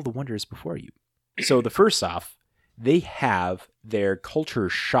 pre-order all the wonders before you. So the first off, they have their Culture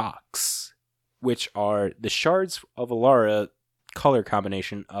Shocks, which are the Shards of Alara color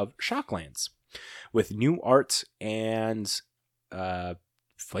combination of Shocklands, with new art and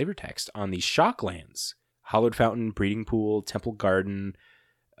flavor text on these Shocklands. Hallowed Fountain, Breeding Pool, Temple Garden,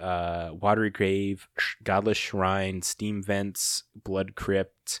 Watery Grave, Godless Shrine, Steam Vents, Blood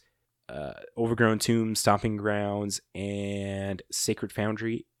Crypt, Overgrown Tomb, Stomping Grounds, and Sacred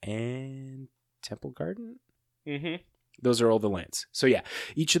Foundry, and Temple Garden? mm-hmm. Those are all the lands. So yeah,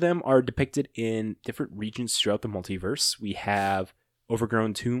 each of them are depicted in different regions throughout the multiverse. We have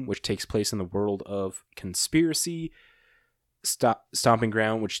Overgrown Tomb, which takes place in the world of Conspiracy, Stomping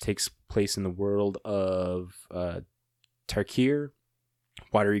Ground, which takes place in the world of Tarkir,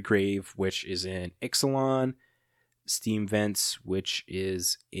 Watery Grave, which is in Ixalan, Steam Vents, which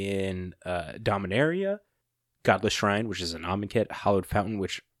is in Dominaria, Godless Shrine, which is in Amonkhet, Hallowed Fountain,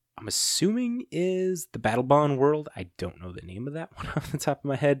 which I'm assuming is the Battle Bond World. I don't know the name of that one off the top of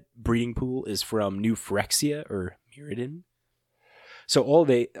my head. Breeding Pool is from New Phyrexia or Mirrodin. So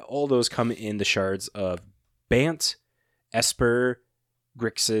all those come in the shards of Bant, Esper,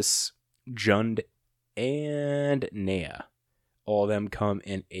 Grixis, Jund, and Nea. All of them come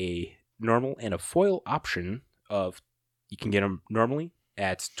in a normal and a foil option of, you can get them normally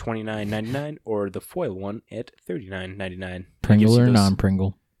at $29.99 or the foil one at $39.99. Pringle or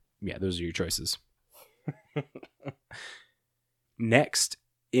non-Pringle? Yeah, those are your choices. Next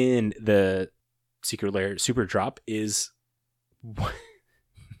in the Secret Lair Super Drop is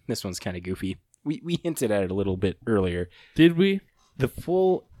this one's kind of goofy. We hinted at it a little bit earlier. Did we? The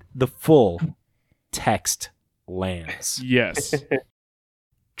full text lands. Yes.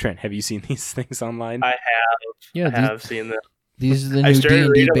 Trent, have you seen these things online? I have. Yeah, I have seen them. these are the I new started D&D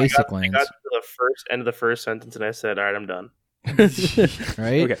reading them, basic I got lands. to the first end of the first sentence, and I said, "All right, I'm done."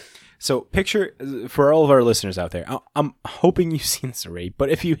 Right? Okay. So picture, for all of our listeners out there, I'm hoping you've seen this already, but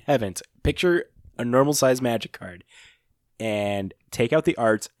if you haven't, picture a normal size Magic card and take out the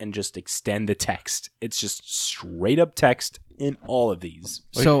art and just extend the text. It's just straight up text in all of these.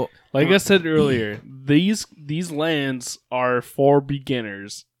 So, Like I said earlier, these lands are for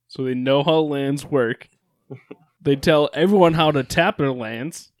beginners, so they know how lands work. They tell everyone how to tap their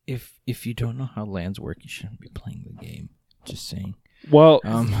lands. if you don't know how lands work, you shouldn't be playing the game. Just saying. Well,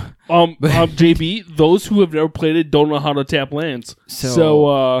 Um, JB, those who have never played it don't know how to tap lands,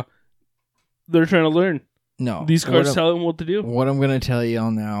 so they're trying to learn. no. These cards what, tell them what to do. what I'm going to tell you all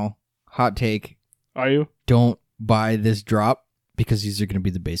now, hot take, Are you? don't buy this drop because these are going to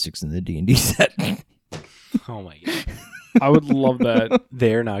be the basics in the D&D set. Oh my god. I would love that.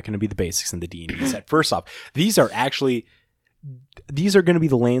 They're not going to be the basics in the D&D set. First off, these are going to be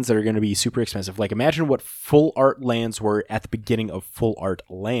the lands that are going to be super expensive. Like, imagine what full art lands were at the beginning of full art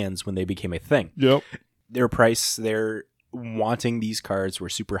lands when they became a thing. Yep. Their price, they're wanting these cards were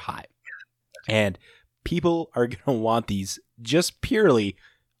super high. And people are going to want these just purely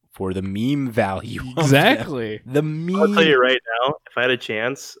for the meme value. of them. Exactly. The meme. I'll tell you right now, if I had a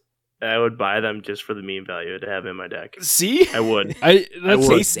chance, I would buy them just for the meme value to have in my deck. See? I would. That's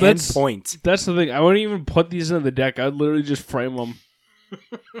Case and point. That's the thing. I wouldn't even put these into the deck. I'd literally just frame them.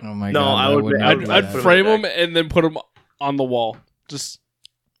 Oh my No, god. I would- wouldn't I do would- I'd that. put 'em frame in them and then put them on the wall. Just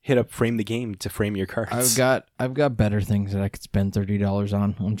Hit up Frame the Game to frame your cards. I've got better things that I could spend $30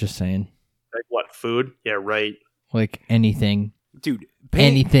 on. I'm just saying. Like what? Food? Yeah, right. Like anything. Dude, pay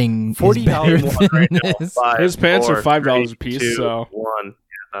Anything $40 is better one than right now. this. 5, His pants are 4, $5 3, a piece, 2, so- 1. Yeah,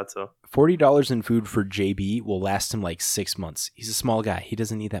 that's so. $40 in food for JB will last him like 6 months. He's a small guy. He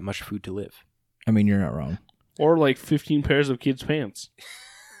doesn't need that much food to live. I mean, you're not wrong. or like 15 pairs of kids' pants.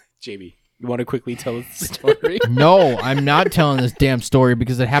 JB, you want to quickly tell the story? No, I'm not telling this damn story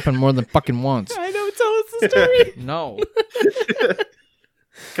because it happened more than fucking once. I know, tell us the story. No.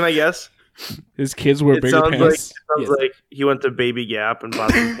 Can I guess? His kids wear It bigger sounds pants. Yes. like he went to Baby Gap and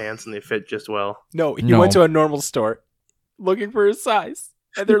bought some pants and they fit just well. No, he No. went to a normal store looking for his size.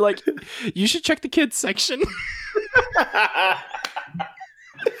 And they're like, you should check the kids section. They'll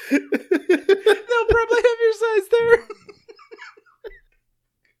probably have your size there.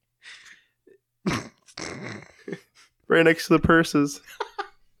 Right next to the purses.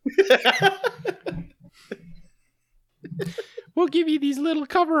 We'll give you these little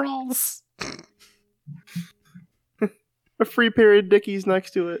coveralls. A free pair of Dickies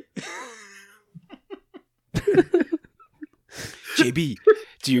next to it. JB,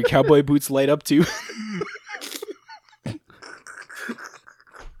 do your cowboy boots light up too?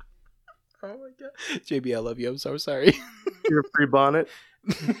 Oh my god. JB, I love you. I'm so sorry. Your free bonnet.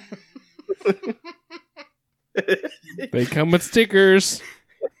 They come with stickers.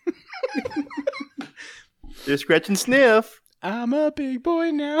 They're scratch and sniff. I'm a big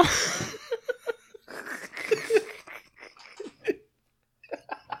boy now.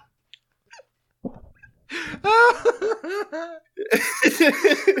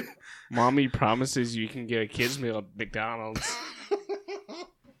 Mommy promises you can get a kids meal at McDonald's.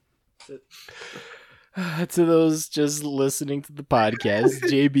 To those just listening to the podcast,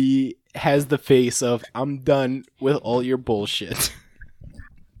 JB has the face of, I'm done with all your bullshit.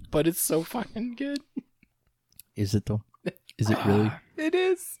 But it's so fucking good. Is it though? Is it really? It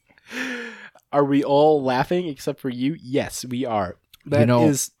is. Are we all laughing except for you? Yes, we are. That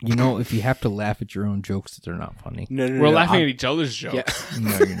is. You know, if you have to laugh at your own jokes, they're not funny. No, We're laughing at each other's jokes. Yeah.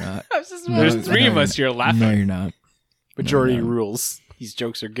 No, you're not. There's No, three of no, us here laughing. No, you're not. Majority No. rules. These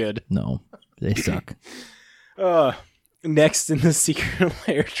jokes are good. No, they suck. Next in the Secret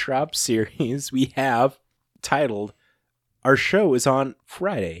Lair Drop series, we have titled Our show is on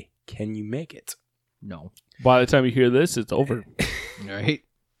Friday. Can you make it? No. By the time you hear this, it's over. Right?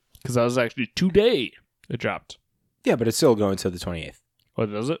 Because that was actually today it dropped. Yeah, but it's still going to the 28th. Oh,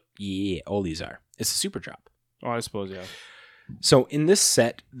 does it? Yeah, all these are. It's a super drop. Oh, I suppose, yeah. So in this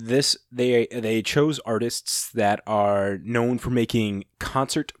set, they chose artists that are known for making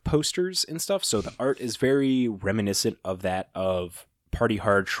concert posters and stuff. So the art is very reminiscent of that of Party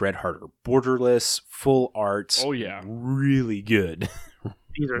Hard, Shred Harder, borderless, full art. Oh, yeah. Really good.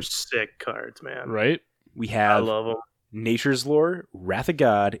 These are sick cards, man. Right? We I have love them. Nature's Lore, Wrath of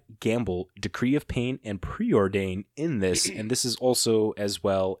God, Gamble, Decree of Pain, and Preordain in this. And this is also as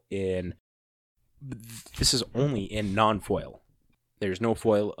well in... This is only in non-foil. There's no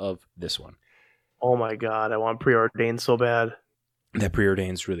foil of this one. Oh my god, I want Preordained so bad. That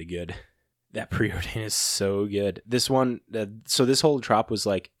Preordain's really good. That Preordain is so good. This one, so this whole drop was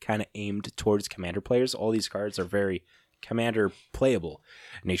like kind of aimed towards Commander players. All these cards are very Commander playable.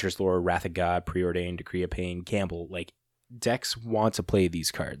 Nature's Lore, Wrath of God, Preordain, Decree of Pain, Gamble. Like, decks want to play these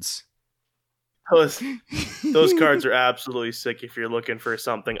cards. Those cards are absolutely sick if you're looking for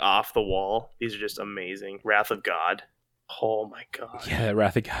something off the wall. These are just amazing. Wrath of God. Oh my god. Yeah,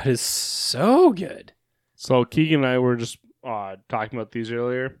 Wrath of God is so good. So Keegan and I were just talking about these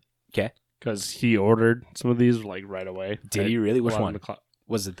earlier. Okay. Because he ordered some of these like right away. Did he really? Which one? 11 o'clock.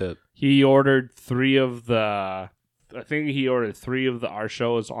 Was it the... He ordered 3 of the... I think he ordered 3 of the our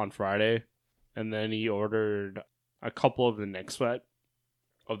shows on Friday. And then he ordered a couple of the next set.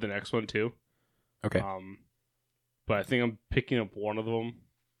 Of the next one too. Okay. But I think I'm picking up one of them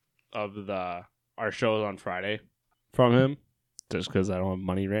of the our shows on Friday from him, just because I don't have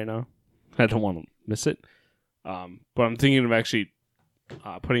money right now. I don't want to miss it. But I'm thinking of actually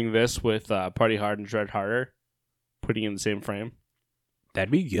putting this with Party Hard and Shred Harder, putting in the same frame.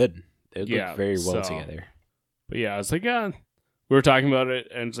 That'd be good. They'd Yeah, look very well so- together. But yeah, I was like, yeah, we were talking about it,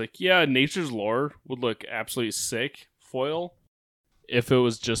 and it's like, yeah, Nature's Lore would look absolutely sick foil if it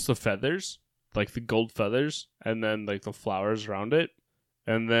was just the feathers, like the gold feathers, and then like the flowers around it.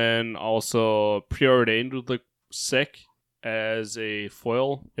 And then also Preordained would look sick as a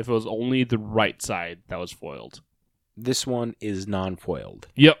foil if it was only the right side that was foiled. This one is non-foiled.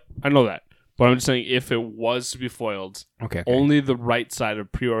 Yep, I know that. But I'm just saying if it was to be foiled, Okay. only the right side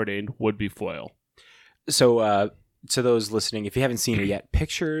of Preordained would be foil. So, to those listening, if you haven't seen it yet,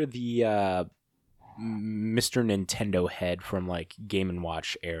 picture the Mr. Nintendo head from like Game &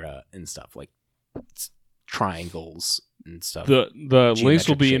 Watch era and stuff, like triangles and stuff. The links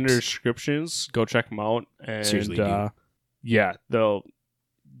will Geometric be in the shapes. descriptions. Go check them out. And Seriously, do. yeah,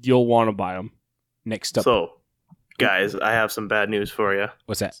 you'll want to buy them. Next up, So, guys, I have some bad news for you.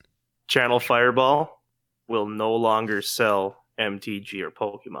 what's that? Channel Fireball will no longer sell MTG or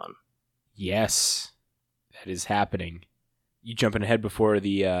Pokemon. Yes, that is happening. You jumping ahead before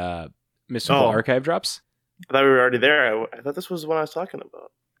the Mystical Oh. Archive drops? I thought we were already there. I thought this was what I was talking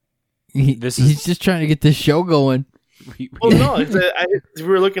about. He's just trying to get this show going. Well, no, we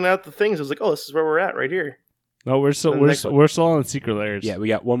were looking at the things. I was like, oh, this is where we're at right here. No, we're still The we're, next one. we're still on Secret Layers. Yeah, we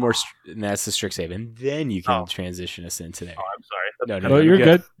got one more, and that's the Strixhaven. Then you can Oh. transition us into there. Oh, I'm sorry. No, No, you're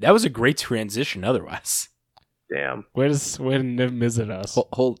good. That was a great transition. Otherwise, Damn. Way to visit us.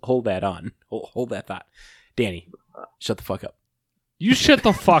 hold that on. Hold that thought, Danny. Shut the fuck up. You shut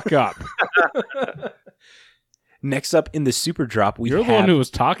the fuck up. Next up in the super drop, we You're the have one who was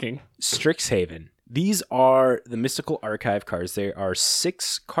talking. Strixhaven. These are the Mystical Archive cards. There are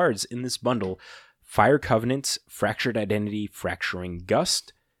 6 cards in this bundle. Fire Covenant, Fractured Identity, Fracturing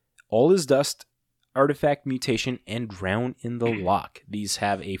Gust, All is Dust, Artifact Mutation, and Drown in the Lock. These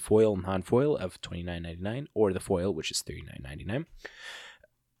have a foil and non-foil of $29.99, or the foil, which is $39.99.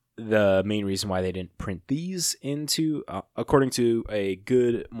 The main reason why they didn't print these into, according to a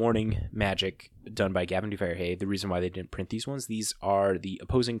Good Morning Magic done by Gavin DeFairhay, the reason why they didn't print these ones, these are the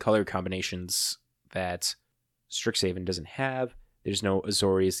opposing color combinations that Strixhaven doesn't have. There's no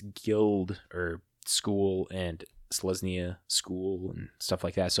Azorius Guild or School and Selesnya School and stuff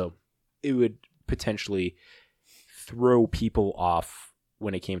like that. So it would potentially throw people off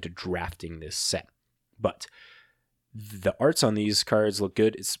when it came to drafting this set. But the arts on these cards look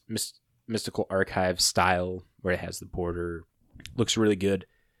good. It's Mystical Archive style where it has the border. Looks really good.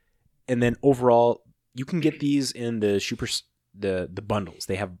 And then overall, you can get these in the bundles.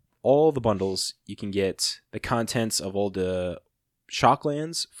 They have all the bundles. You can get the contents of all the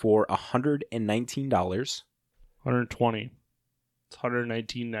Shocklands for $119. 120. It's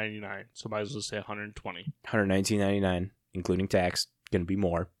 $119.99. So might as well say 120 $119.99, including tax. Going to be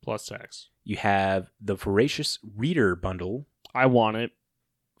more. plus tax. You have the Voracious Reader bundle I want it.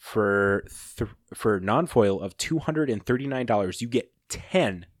 for non-foil of $239, you get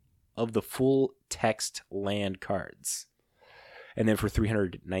 10 of the full text land cards. And then for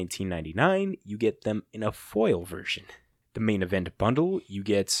 $319.99, you get them in a foil version. The main event bundle, you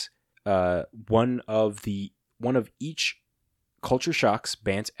get one of each Culture Shocks,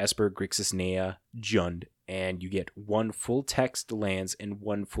 Bant, Esper, Grixis, Nea, Jund, and you get one full text lands and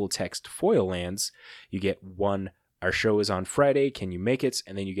one full text foil lands. You get one Our Show is on Friday, Can You Make It?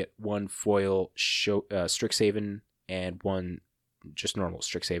 And then you get one foil Strixhaven and one just normal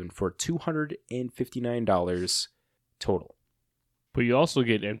Strixhaven for $259 total. But you also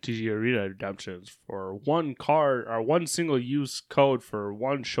get MTG Arena redemptions for one card or one single use code for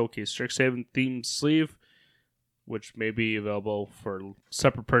one Showcase Strixhaven themed sleeve, which may be available for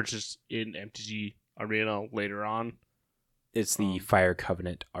separate purchase in MTG Arena later on. It's the Fire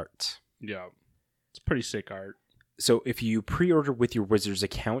Covenant art. Yeah, it's pretty sick art. So if you pre-order with your Wizards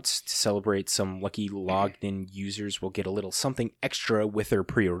account to celebrate, some lucky logged-in users will get a little something extra with their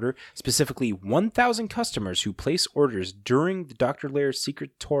pre-order. Specifically, 1,000 customers who place orders during the Dr. Lair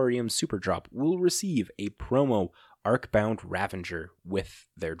Secretorium Super Drop will receive a promo Arcbound Ravager with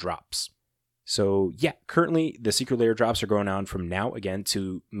their drops. So yeah, currently the Secret Lair drops are going on from now again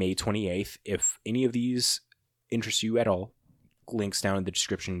to May 28th. If any of these interest you at all, links down in the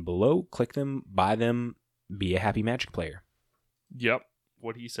description below. Click them, buy them, be a happy Magic player. Yep,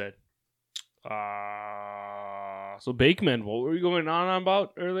 what he said. So Bakeman, what were you going on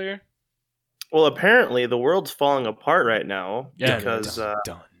about earlier? Well, apparently the world's falling apart right now because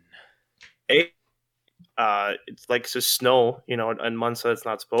done. It's like to snow, in months that it's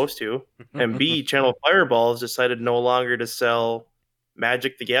not supposed to. And B, Channel Fireball has decided no longer to sell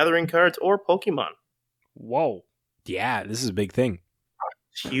Magic the Gathering cards or Pokemon. Whoa. Yeah, this is a big thing.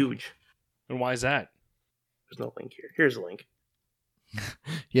 It's huge. And why is that? There's no link here. Here's a link.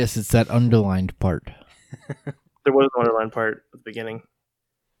 Yes, it's that underlined part. There was an underlined part at the beginning.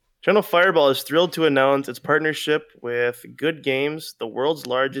 Channel Fireball is thrilled to announce its partnership with Good Games, the world's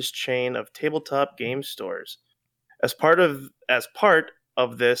largest chain of tabletop game stores. As part of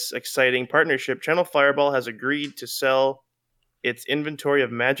this exciting partnership, Channel Fireball has agreed to sell its inventory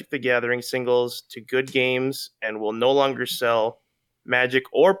of Magic the Gathering singles to Good Games and will no longer sell Magic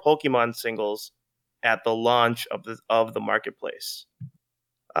or Pokemon singles at the launch of the marketplace.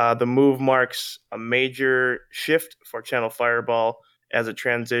 The move marks a major shift for Channel Fireball as it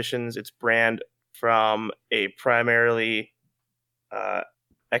transitions its brand from a primarily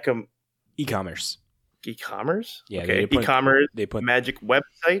e-commerce. E-commerce? Yeah, okay. They put Magic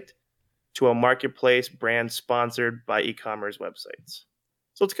website to a marketplace brand sponsored by e-commerce websites.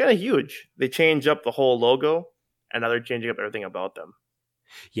 So it's kind of huge. They change up the whole logo, and now they're changing up everything about them.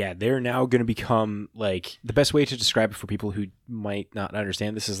 Yeah, they're now going to become, like, the best way to describe it for people who might not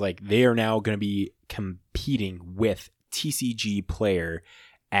understand this is, like, they are now going to be competing with TCG Player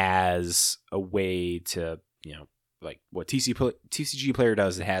as a way to, like what TCG Player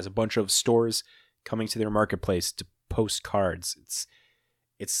does. It has a bunch of stores coming to their marketplace to post cards.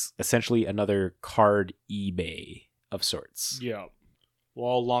 It's essentially another card eBay of sorts. Yeah.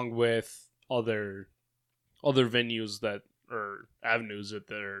 Well, along with other venues that or avenues that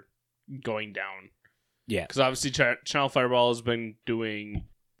they're going down. Yeah. Because obviously Channel Fireball has been doing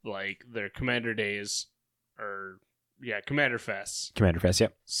like their Commander Days Commander Fests. Commander Fest,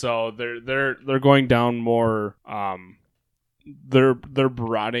 yep. So they're going down more they're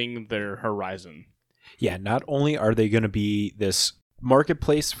broadening their horizon. Yeah, not only are they going to be this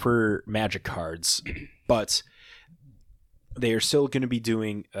marketplace for Magic cards, but they are still going to be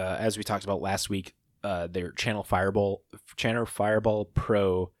doing, as we talked about last week, their Channel Fireball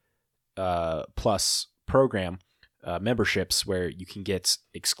Pro Plus program memberships, where you can get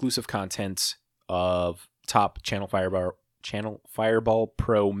exclusive content of top Channel Fireball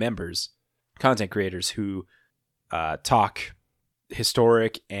Pro members, content creators who talk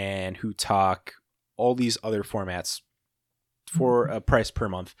historic and who talk all these other formats for a price per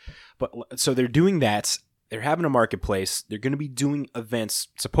month. But so they're doing that. They're having a marketplace. They're going to be doing events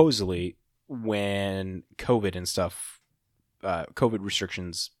supposedly when COVID and stuff, COVID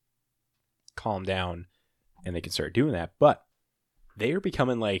restrictions calm down and they can start doing that. But they are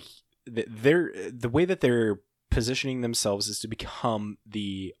becoming like, the way that they're positioning themselves is to become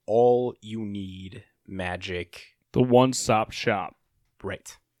the all you need Magic. The one-stop shop.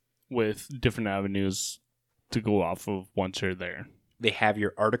 Right. With different avenues to go off of once you're there. They have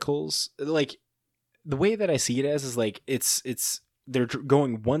your articles. Like, the way that I see it as is like, it's they're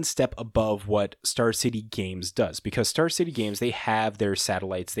going one step above what Star City Games does, because Star City Games, they have their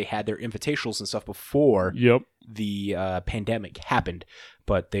satellites, they had their invitationals and stuff before Yep. the pandemic happened,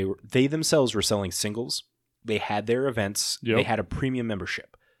 but they themselves were selling singles. They had their events. Yep. They had a premium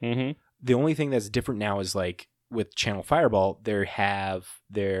membership. Mm-hmm. The only thing that's different now is like with Channel Fireball, they have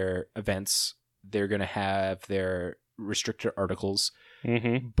their events. They're going to have their restricted articles,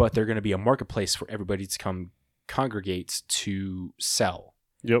 Mm-hmm. but they're going to be a marketplace for everybody to come congregate to sell.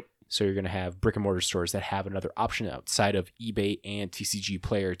 Yep. So you're going to have brick and mortar stores that have another option outside of eBay and TCG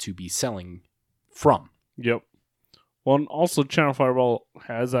Player to be selling from. Yep. Well, and also Channel Fireball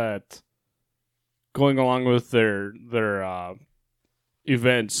has that going along with their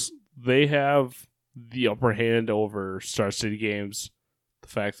events. They have the upper hand over Star City Games. The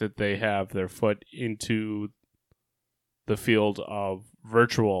fact that they have their foot into the field of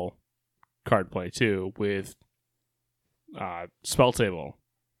virtual card play too, with Spell Table.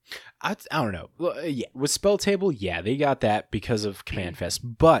 I don't know. Well, yeah, with Spell Table, yeah, they got that because of Command Fest.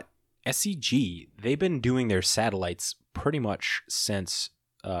 But SCG, they've been doing their satellites pretty much since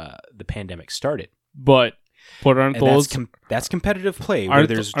the pandemic started. But aren't And those that's competitive play where aren't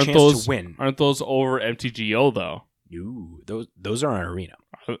there's a aren't chance those to win. aren't those over MTGO though? Ooh, those are on Arena.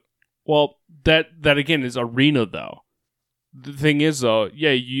 Well, that again is Arena though. The thing is though,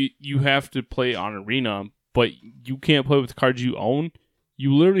 yeah, you have to play on Arena, but you can't play with the cards you own.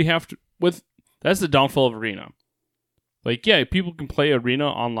 You literally have to that's the downfall of Arena. Like, yeah, people can play Arena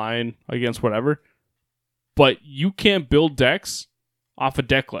online against whatever, but you can't build decks off a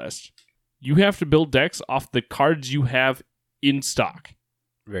deck list. You have to build decks off the cards you have in stock.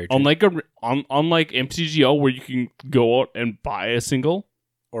 Very true. Unlike MTGO, where you can go out and buy a single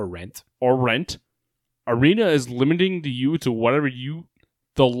or rent. Arena is limiting you to whatever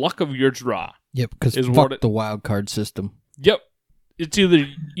the luck of your draw. Yep, because Is fuck what it- the wild card system. Yep, it's either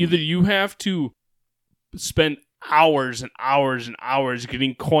you have to spend hours and hours and hours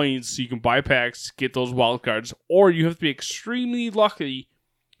getting coins so you can buy packs, get those wild cards, or you have to be extremely lucky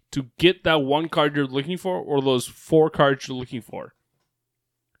to get that one card you're looking for or those 4 cards you're looking for.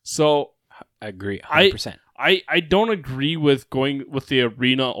 So I agree 100%. I don't agree with going with the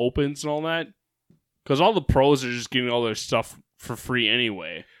Arena Opens and all that, because all the pros are just getting all their stuff for free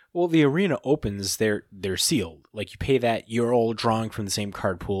anyway. Well, the Arena Opens, they're sealed. Like, you pay that, you're all drawing from the same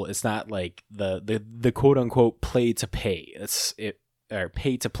card pool. It's not like the quote unquote play to pay. It's or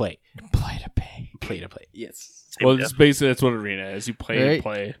pay to play. Play to pay. Play to play. Yes. Well, it's basically that's what Arena is. You play Right. to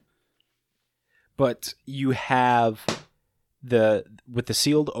play. But you have with the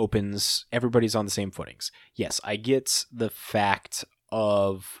sealed opens, everybody's on the same footings. Yes, I get the fact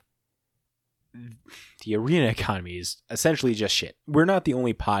of the arena economy is essentially just shit. We're not the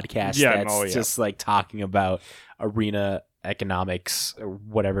only podcast that's just like talking about arena economics or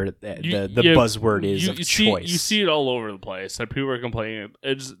whatever the buzzword is of choice. You see it all over the place that people are complaining.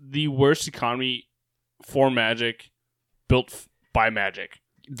 It's the worst economy for Magic, built by Magic.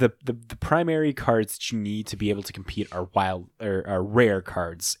 The primary cards that you need to be able to compete are are rare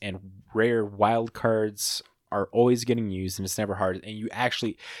cards, and rare wild cards are always getting used, and it's never hard. And you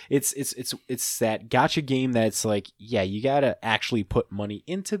actually, it's that gotcha game that's like, yeah, you gotta actually put money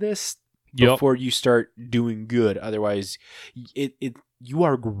into this before you start doing good. Otherwise, you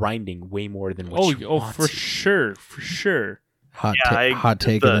are grinding way more than what you want for to. sure. Hot Yeah,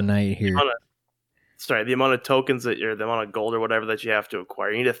 take of the night here. The amount of tokens the amount of gold or whatever that you have to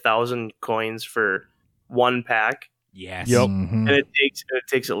acquire. You need 1,000 coins for one pack. Yes. Yep. Mhm. And it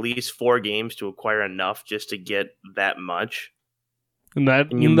takes at least 4 games to acquire enough just to get that much. And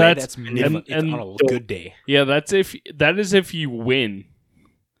That's and on a good day. yeah, that is if you win.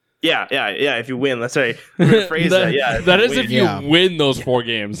 Yeah. If you win, that's right. Rephrase that. Yeah, that is win. if you Yeah. win those 4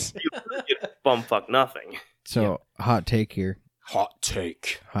 games. You get bumfuck nothing. So, hot take here. Hot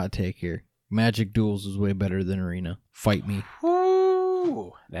take. Magic Duels is way better than Arena. Fight me.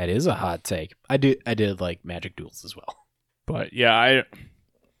 Woo. That is a hot take. I did like Magic Duels as well. But yeah,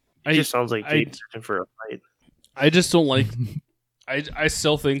 It just sounds like Jade searching for a fight. I just don't like. I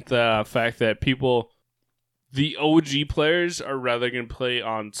still think the fact that the OG players are rather going to play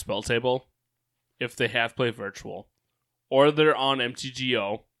on Spell Table if they have played virtual, or they're on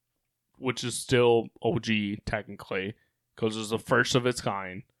MTGO, which is still OG technically because it's the first of its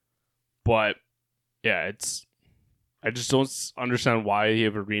kind. But yeah, I just don't understand why you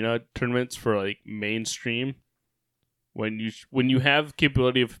have arena tournaments for like mainstream when you have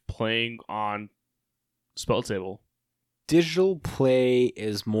capability of playing on Spell Table. Digital play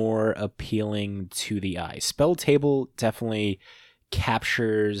is more appealing to the eye. Spell Table definitely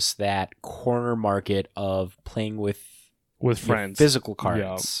captures that corner market of playing with with your friends. physical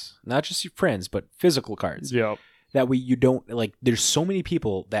cards, not just your friends, but physical cards. Yep. That way you don't like. There's so many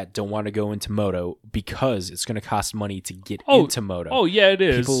people that don't want to go into Moto because it's going to cost money to get into Moto. Oh yeah, it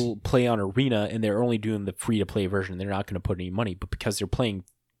is. People play on Arena and they're only doing the free to play version. They're not going to put any money, but because they're playing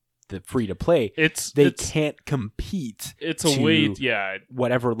the free to play, they can't compete. It's a way,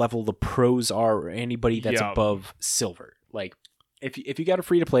 whatever level the pros are or anybody that's above silver. Like if you got a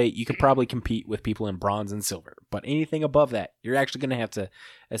free to play, you could probably compete with people in bronze and silver. But anything above that, you're actually going to have to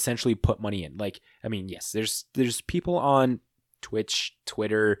essentially put money in. Like, I mean, yes, there's people on Twitch,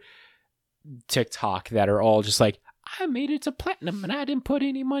 Twitter, TikTok that are all just like, I made it to platinum and I didn't put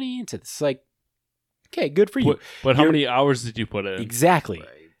any money into this. Like, okay, good for you. But how many hours did you put in? Exactly. Right.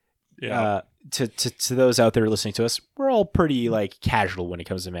 Yeah. To those out there listening to us, we're all pretty like casual when it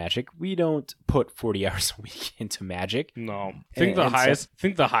comes to Magic. We don't put 40 hours a week into Magic. No. I think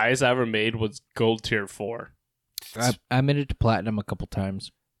the highest I ever made was Gold Tier 4. I made it to platinum a couple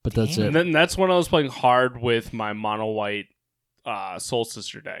times, but that's it. And then that's when I was playing hard with my mono white Soul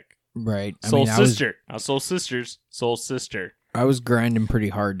Sister deck. Right. Soul Sister. Not Soul Sisters. Soul Sister. I was grinding pretty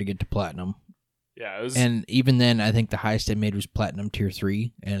hard to get to platinum. Yeah, it was... And even then, I think the highest I made was platinum tier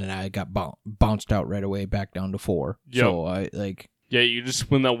 3, and I got bounced out right away back down to 4. Yep. So I like. Yeah, you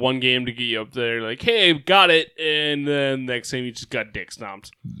just win that one game to get you up there, like, hey, got it, and then next time you just got dick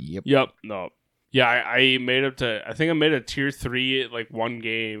stomped. Yep. No. Yeah, I made up to. I think I made a tier 3 at like one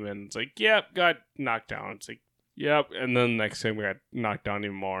game, and it's like, yep, got knocked down. It's like, yep, and then next time we got knocked down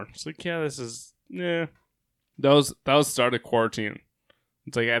even more. It's like, yeah, this is That was start of quarantine.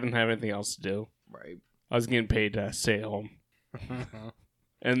 It's like I didn't have anything else to do. Right. I was getting paid to stay at home.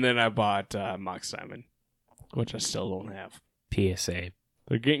 And then I bought Mox Diamond, which I still don't have. PSA.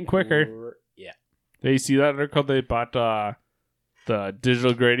 They're getting quicker. Yeah. They see that article? They bought the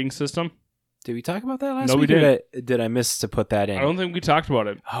digital grading system. Did we talk about that last No, week? we didn't. Did I miss to put that in? I don't think we talked about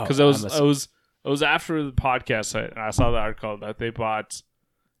it because I was after the podcast. I saw the article that they bought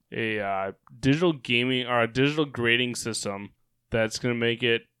a digital gaming or a digital grading system that's going to make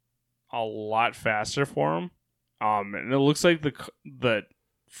it a lot faster for them. And it looks like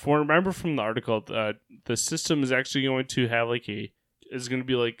remember from the article, the system is actually going to have is going to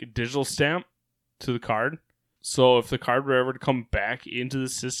be like a digital stamp to the card. So if the card were ever to come back into the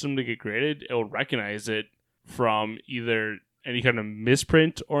system to get graded, it will recognize it from either any kind of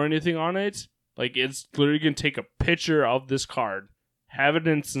misprint or anything on it. Like, it's literally going to take a picture of this card, have it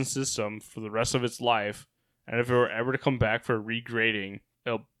in its system for the rest of its life, and if it were ever to come back for regrading,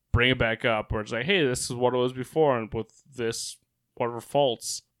 it'll bring it back up where it's like, hey, this is what it was before, and with this, whatever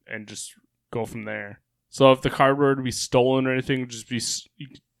faults, and just go from there. So if the card were to be stolen or anything, just be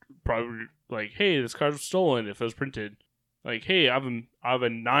probably like, hey, this card was stolen if it was printed. Like, hey, I have a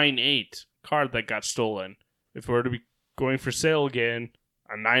 9/8 card that got stolen. If it were to be going for sale again,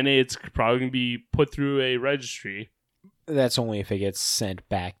 a 9/8's probably going to be put through a registry. That's only if it gets sent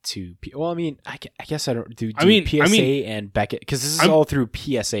back to... Well, I mean, I guess I don't do PSA and Beckett, because this is all through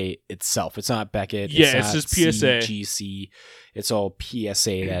PSA itself. It's not Beckett. Yeah, it's just PSA. CGC. It's all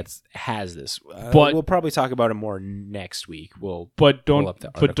PSA that has this. But we'll probably talk about it more next week.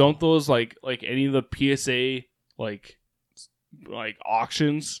 Don't those like any of the PSA like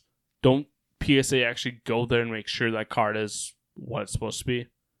auctions, don't PSA actually go there and make sure that card is what it's supposed to be?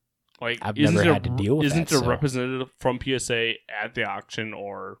 Like, I've never had to deal with isn't that. Isn't a representative from PSA at the auction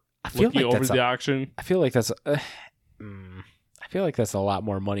or looking like over the auction? I feel like that's a lot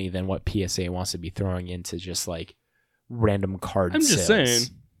more money than what PSA wants to be throwing into just like random card sales. I'm just saying.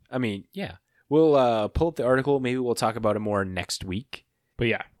 I mean, yeah. We'll pull up the article. Maybe we'll talk about it more next week. But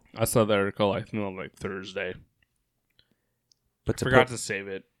yeah, I saw the article, I think, on like Thursday. But forgot to save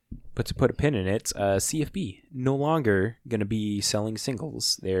it. But to put a pin in it, CFB no longer going to be selling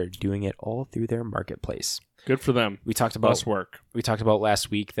singles. They're doing it all through their marketplace. Good for them. We talked about less work. We talked about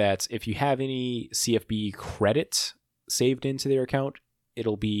last week that if you have any CFB credit saved into their account,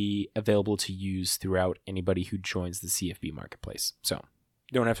 it'll be available to use throughout anybody who joins the CFB marketplace. So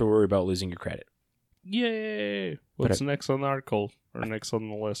you don't have to worry about losing your credit. Yay! What's next on the article or next on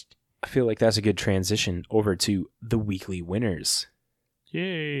the list? I feel like that's a good transition over to the weekly winners.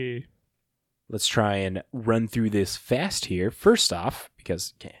 Yay. Let's try and run through this fast here. First off,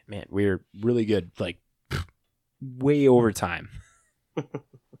 because, man, we're really good, like, way over time.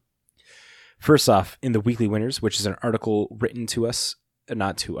 First off, in the weekly winners, which is an article written to us,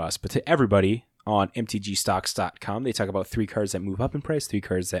 not to us, but to everybody on mtgstocks.com. They talk about 3 cards that move up in price, 3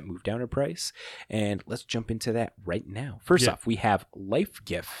 cards that move down in price. And let's jump into that right now. First off, we have Life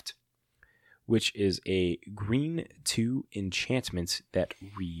Gift, which is a green 2 enchantment that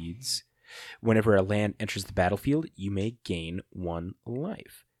reads, Whenever a land enters the battlefield, you may gain 1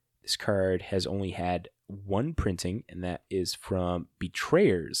 life. This card has only had 1 printing, and that is from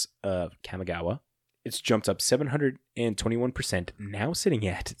Betrayers of Kamigawa. It's jumped up 721%, now sitting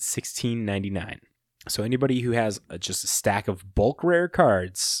at $16.99. So anybody who has just a stack of bulk rare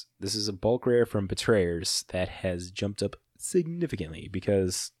cards, this is a bulk rare from Betrayers that has jumped up significantly,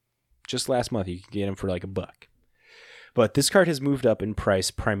 because just last month you could get them for like $1. But this card has moved up in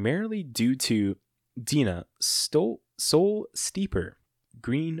price primarily due to Dina, Soul Steeper,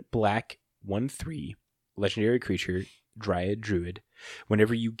 green, black, 1/3, legendary creature, Dryad Druid.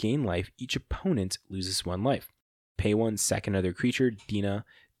 Whenever you gain life, each opponent loses 1 life. Pay 1, sack another creature. Dina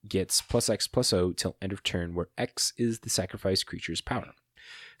gets +X/+0 till end of turn, where X is the sacrifice creature's power.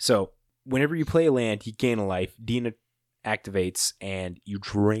 So whenever you play a land, you gain a life. Dina activates and you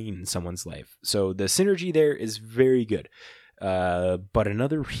drain someone's life. So the synergy there is very good. But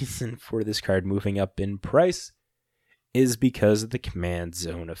another reason for this card moving up in price is because of the command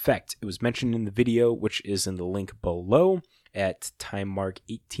zone effect. It was mentioned in the video, which is in the link below, at time mark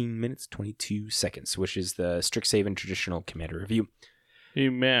 18 minutes 22 seconds, which is the Strixhaven traditional commander review. Hey,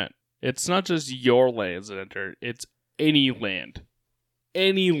 man, it's not just your lands that enter, it's any land.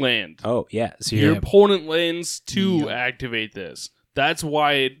 Any land. Oh, yeah. So Your you're opponent lands to activate this. That's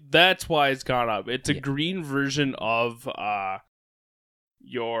why it's gone up. It's a green version of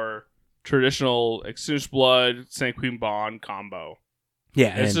your traditional Extinguished Blood, Sanguine Bond combo.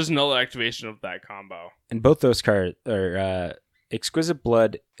 yeah, It's and, just another activation of that combo. and both those cards are Exquisite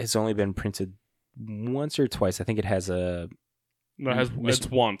Blood has only been printed once or twice. I think it has a No, it's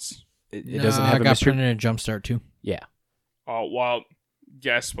once. it doesn't I have a got mystery. printed in Jumpstart too. Yeah. Well,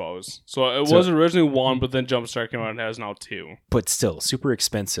 yeah, I suppose. So it was originally 1, but then Jumpstart came out and has now 2. But still, super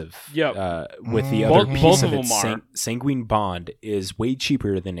expensive. Yep. With the Both- other piece both of of it, them are. Sanguine Bond is way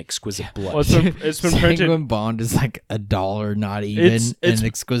cheaper than Exquisite Blood. Well, it's been printed. Sanguine Bond is like $1, not even, It's- and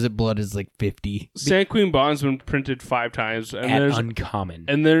Exquisite Blood is like 50. Sanguine Bond's been printed 5 times, and at there's uncommon.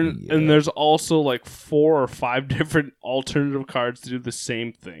 and there Yeah. and there's also like 4 or 5 different alternative cards to do the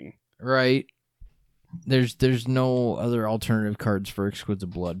same thing. Right? There's no other alternative cards for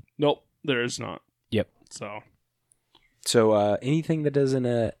Exquisite Blood. Nope, there is not. Yep. So Anything that doesn't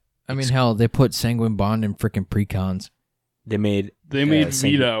I mean, hell, they put Sanguine Bond in freaking precons. they made they made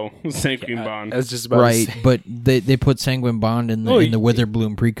Sanguine- Vito Sanguine Bond. I was just about to Right, say. but they put Sanguine Bond in the Oh, in the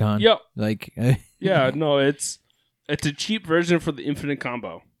Witherbloom precon. Yep. Like, Yeah. No, it's a cheap version for the infinite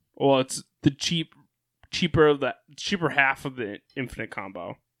combo. Well, it's the cheaper half of the infinite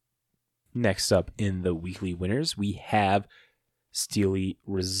combo. Next up in the weekly winners, we have Steely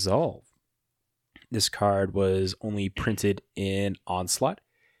Resolve. This card was only printed in Onslaught.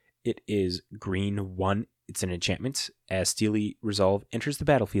 It is green 1. It's an enchantment. As Steely Resolve enters the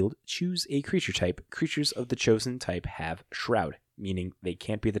battlefield, choose a creature type. Creatures of the chosen type have Shroud, meaning they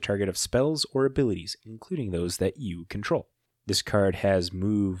can't be the target of spells or abilities, including those that you control. This card has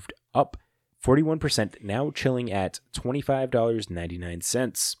moved up 41%, now chilling at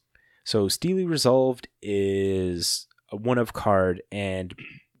 $25.99. So Steely Resolved is a one-of card, and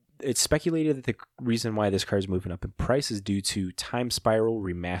it's speculated that the reason why this card is moving up in price is due to Time Spiral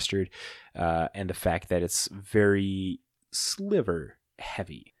Remastered and the fact that it's very sliver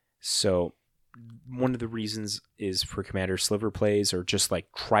heavy. So one of the reasons is for Commander sliver plays or just like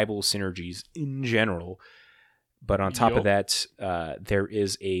tribal synergies in general. But on top of that, there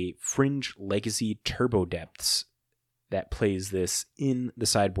is a Fringe Legacy Turbo Depths that plays this in the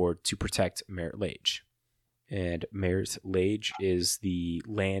sideboard to protect Merit Lage. And Merit Lage is the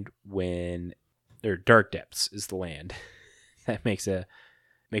land Dark Depths is the land that makes a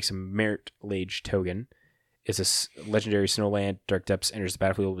Merit Lage token. It's a legendary snow land. Dark Depths enters the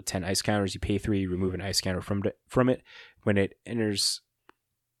battlefield with 10 ice counters. You pay 3, remove an ice counter from it.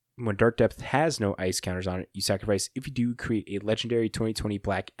 When Dark Depth has no ice counters on it, you sacrifice. If you do, create a legendary 2020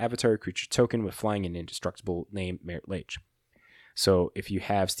 black avatar creature token with flying and indestructible named Merit Lage. So if you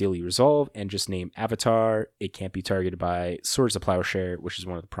have Steely Resolve and just name Avatar, it can't be targeted by Swords of Plowshare, which is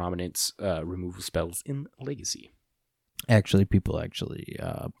one of the prominent removal spells in Legacy. actually, people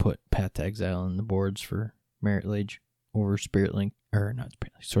put Path to Exile in the boards for Merit Lage over Spirit Link, or not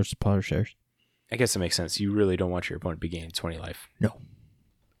Spirit Link, Source of Plowshares. I guess it makes sense. You really don't want your opponent to be gaining 20 life. No.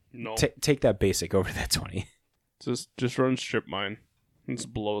 No, Take that basic over that 20. just run Strip Mine.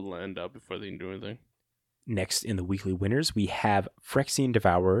 Just blow the land up before they can do anything. Next in the weekly winners, we have Phyrexian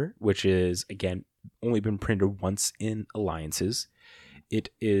Devourer, which is, again, only been printed once in Alliances. It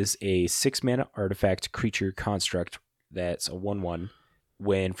is a 6-mana artifact creature construct that's a 1/1.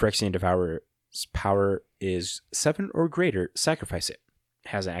 When Phyrexian Devourer's power is 7 or greater, sacrifice it.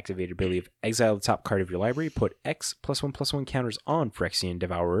 has an activated ability of exile the top card of your library, put X +1/+1 counters on Phyrexian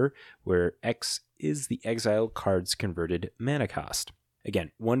Devourer, where X is the exile card's converted mana cost.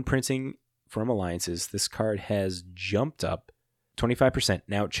 Again, one printing from Alliances, this card has jumped up 25%,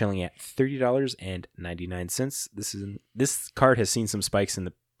 now chilling at $30.99. This card has seen some spikes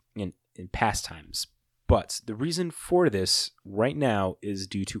in past times, but the reason for this right now is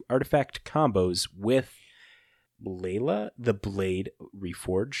due to artifact combos with Layla, the Blade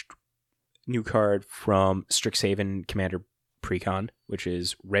Reforged, new card from Strixhaven Commander Precon, which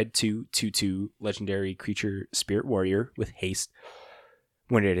is red 2/2/2 legendary creature Spirit Warrior with haste.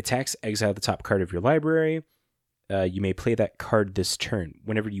 When it attacks, exile the top card of your library. You may play that card this turn.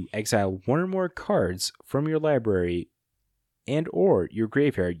 Whenever you exile one or more cards from your library and or your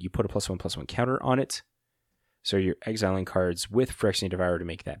graveyard, you put a +1/+1 counter on it. So you're exiling cards with Phyrexian Devourer to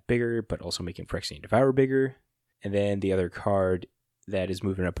make that bigger, but also making Phyrexian Devourer bigger. And then the other card that is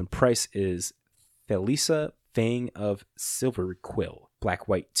moving up in price is Thalissa, Fang of Silver Quill.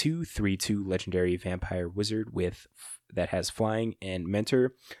 Black-white 2/3/2 legendary vampire wizard that has flying and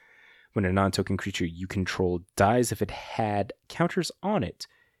mentor. When a non-token creature you control dies, if it had counters on it,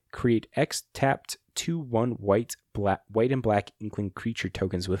 create X tapped 2/1 white and black inkling creature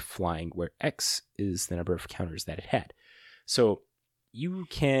tokens with flying, where X is the number of counters that it had. So you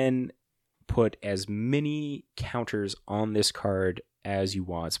can put as many counters on this card as you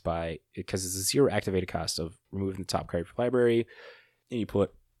want because it's a 0 activated cost of removing the top card of your library, and you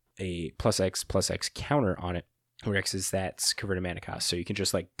put a +X counter on it, where X is that converted mana cost. So you can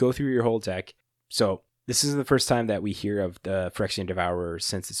just go through your whole deck. So this isn't the first time that we hear of the Phyrexian Devourer,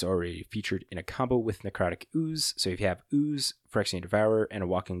 since it's already featured in a combo with Necrotic Ooze. So if you have Ooze, Phyrexian Devourer, and a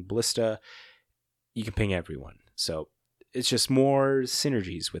Walking Ballista, you can ping everyone. So it's just more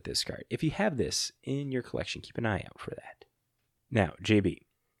synergies with this card. If you have this in your collection, keep an eye out for that. Now, JB,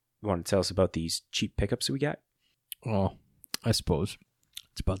 you want to tell us about these cheap pickups we got? Well, I suppose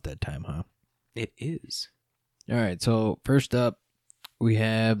it's about that time, huh? It is. All right, so first up, we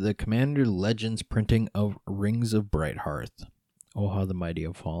have the Commander Legends printing of Rings of Brighthearth. Oh, how the mighty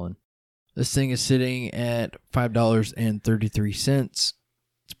have fallen. This thing is sitting at $5.33.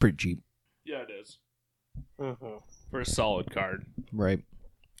 It's pretty cheap. Yeah, it is. Mm-hmm. For a solid card. Right.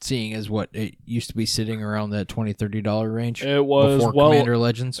 Seeing as what it used to be sitting around that $20, $30 range. It was before Commander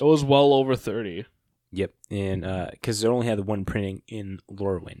Legends. It was well over 30. Yep, and because they only had the one printing in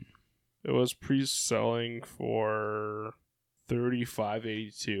Lorwyn. It was pre-selling for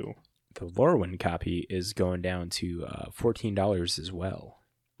 $35.82. The Lorwyn copy is going down to $14 as well.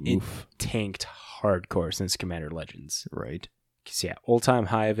 Oof. It tanked hardcore since Commander Legends. Right. Because all-time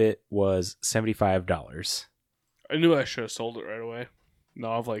high of it was $75. I knew I should have sold it right away.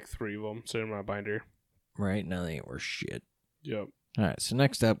 Now I have 3 of them sitting in my binder. Right, now they ain't worth shit. Yep. All right, so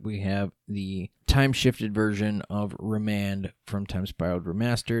next up we have the time-shifted version of Remand from Time Spiraled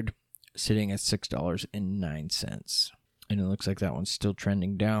Remastered, sitting at $6.09. And it looks like that one's still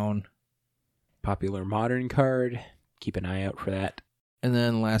trending down. Popular modern card. Keep an eye out for that. And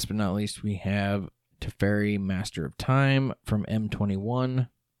then last but not least, we have Teferi, Master of Time from M21. Let's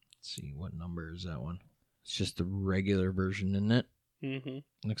see, what number is that one? It's just the regular version, isn't it? Mm-hmm.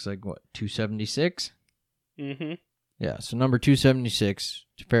 Looks like, what, 276? Mm-hmm. Yeah, so number 276,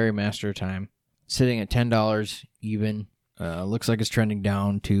 Teferi, Master of Time, sitting at $10 even. Looks like it's trending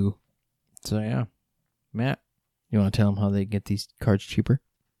down too. So yeah, Matt, you want to tell them how they get these cards cheaper?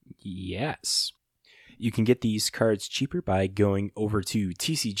 Yes. You can get these cards cheaper by going over to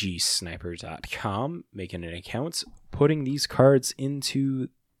tcgsniper.com, making an account, putting these cards into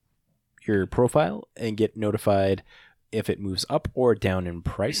your profile, and get notified if it moves up or down in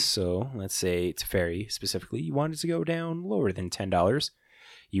price. So let's say Teferi specifically, you want it to go down lower than $10.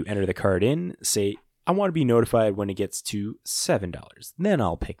 You enter the card in, say, I want to be notified when it gets to $7. Then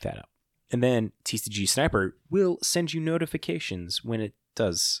I'll pick that up. And then TCG Sniper will send you notifications when it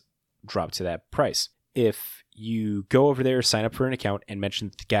does drop to that price. If you go over there, sign up for an account, and mention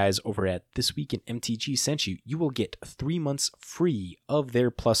that the guys over at This Week in MTG sent you, you will get 3 months free of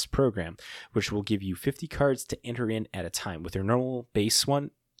their Plus program, which will give you 50 cards to enter in at a time. With their normal base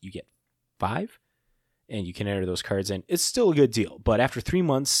one, you get 5, and you can enter those cards in. It's still a good deal, but after 3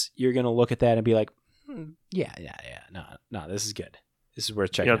 months, you're going to look at that and be like, yeah, no, this is good. This is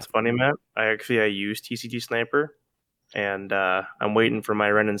worth checking out. It's funny, Matt. I use TCG Sniper, and I'm waiting for my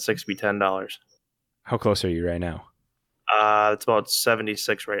Renin 6 to be $10. How close are you right now? It's about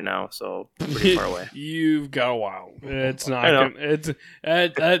 76 right now, so pretty far away. You've got a while. It's not. I know. It's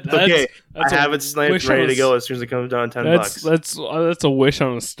Okay, I have it sniped ready to go as soon as it comes down $10. That's a wish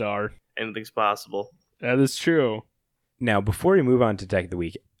on a star. Anything's possible. That is true. Now, before we move on to Deck of the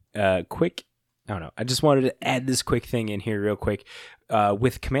Week, quick, I don't know. I just wanted to add this quick thing in here real quick.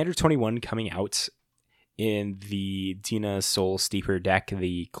 With Commander 21 coming out in the Dina Soul Steeper deck,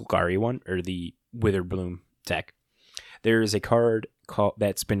 the Golgari one, or the Witherbloom deck, there is a card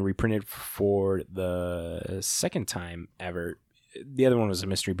that's been reprinted for the second time ever. The other one was a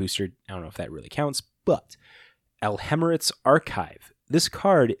mystery booster. I don't know if that really counts, but Alhemerit's Archive. This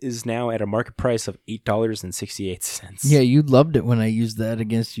card is now at a market price of $8.68. Yeah, you loved it when I used that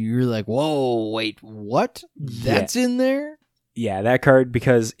against you. You were like, whoa, wait, what? That's in there? Yeah, that card,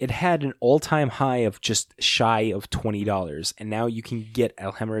 because it had an all-time high of just shy of $20, and now you can get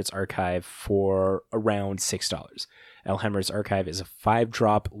Alhemerit's Archive for around $6. Alhemerit's Archive is a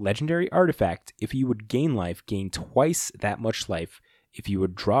 5-drop legendary artifact. If you would gain life, gain twice that much life. If you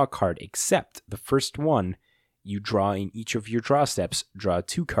would draw a card except the first one you draw in each of your draw steps, draw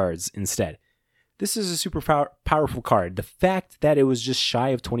 2 cards instead. This is a super powerful card. The fact that it was just shy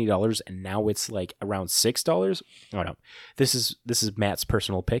of $20 and now it's like around $6, I don't know. This is Matt's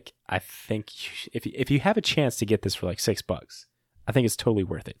personal pick. I think if you have a chance to get this for like $6, I think it's totally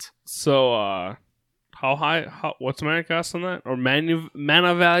worth it. So, how high? What's mana cost on that, or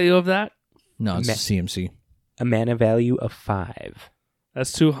mana value of that? No, it's a CMC. A mana value of 5.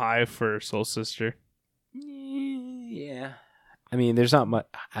 That's too high for Soul Sister. Yeah. I mean, there's not much.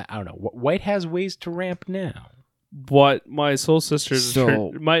 I don't know. White has ways to ramp now. What my Soul Sister's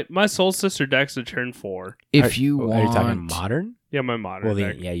my Soul Sister deck's a turn 4. If you want, are you talking modern? Yeah, my modern. Well,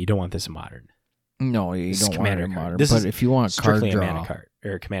 deck. yeah, you don't want this in modern. No, you don't want it in modern. This but is if you want card strictly draw, a mana card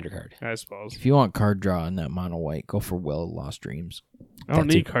or a commander card. I suppose. if you want card draw in that mono white, go for Well of Lost Dreams. I don't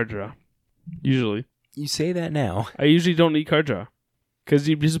need card draw. Usually, You say that now. I usually don't need card draw because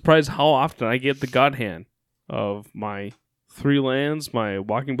you'd be surprised how often I get the God Hand of my 3 lands, my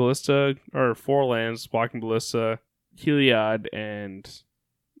Walking Ballista, or 4 lands, Walking Ballista, Heliod, and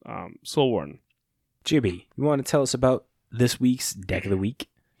Soul Warden. Jibby, you want to tell us about this week's Deck of the Week?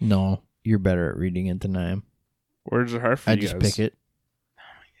 No, you're better at reading it than I am. Where's it hard for I you just guys? pick it.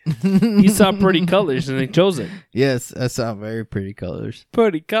 You saw pretty colors and they chose it. Yes, I saw very pretty colors.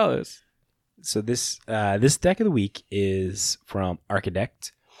 Pretty colors. So this Deck of the Week is from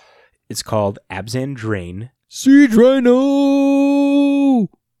Archidect. It's called Abzan Drain. Siege Rhino!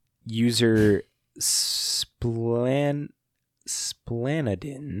 User Splanadin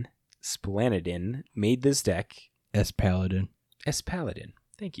made this deck. S-Paladin. S-Paladin.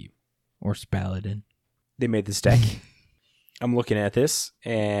 Thank you. Or Spaladin. They made this deck. I'm looking at this,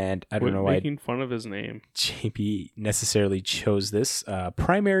 and I don't know why making fun of his name. JP necessarily chose this.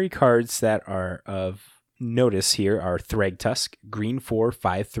 Primary cards that are of notice here are Thragtusk, green 4,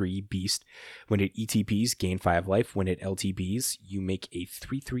 5/3 beast. When it ETBs, gain 5 life. When it LTBs, you make a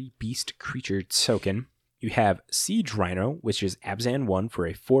 3/3 beast creature token. You have Siege Rhino, which is Abzan 1 for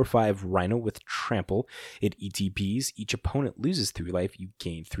a 4/5 Rhino with trample. It ETBs, each opponent loses 3 life, you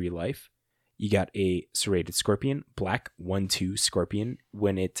gain 3 life. You got a Serrated Scorpion, black 1/2 Scorpion.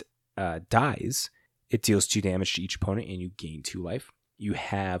 When it dies, it deals 2 damage to each opponent and you gain 2 life. You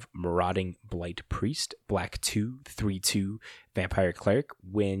have Marauding Blight Priest, black 2, 3/2 Vampire Cleric.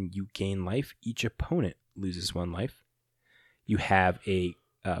 When you gain life, each opponent loses 1 life. You have a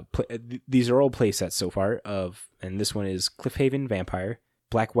these are all play sets so far and this one is Cliffhaven Vampire,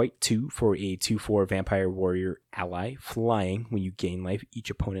 black white 2 for a 2/4 Vampire Warrior ally, flying. When you gain life,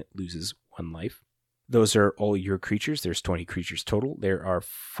 each opponent loses 1 life. Those are all your creatures. There's 20 creatures total. There are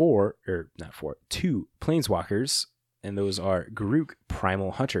 2 Planeswalkers, and those are Garruk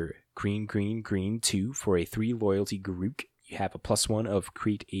Primal Hunter, green 2 for a 3 loyalty Garruk. You have a +1 of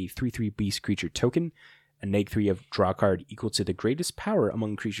create a 3/3 beast creature token, a -3 of draw card equal to the greatest power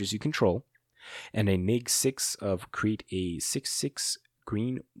among creatures you control, and a -6 of create a 6/6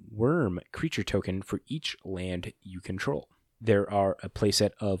 green worm creature token for each land you control. There are a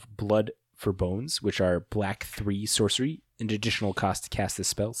playset of Blood for Bones, which are black 3 sorcery, and additional cost to cast this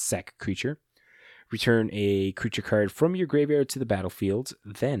spell, sack creature. Return a creature card from your graveyard to the battlefield,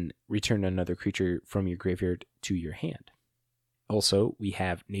 then return another creature from your graveyard to your hand. Also, we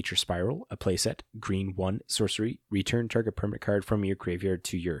have Nature Spiral, a playset, green 1 sorcery, return target permanent card from your graveyard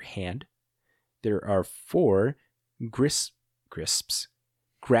to your hand. There are 4 Grasps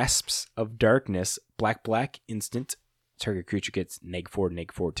of Darkness, black instant, target creature gets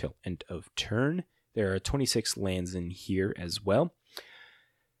 -4 till end of turn. There are 26 lands in here as well.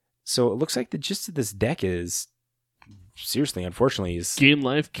 So it looks like the gist of this deck is, seriously, unfortunately, is Gain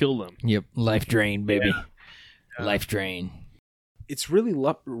life, kill them. Yep, life drain, baby. Life drain. it's really,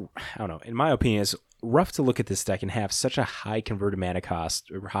 I don't know, in my opinion, it's rough to look at this deck and have such a high converted mana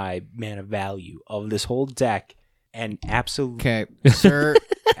cost or high mana value of this whole deck and absolutely Okay, sir.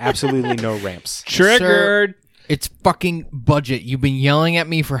 absolutely no ramps. Triggered. It's fucking budget. You've been yelling at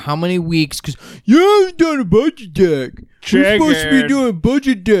me for how many weeks? Because you haven't done a budget deck. We're supposed to be Triggered. doing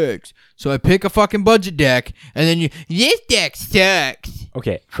budget decks. So I pick a fucking budget deck, and then this deck sucks.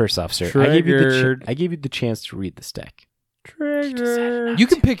 Okay, first off, sir, Triggered. I gave you the chance to read this deck. Triggered. You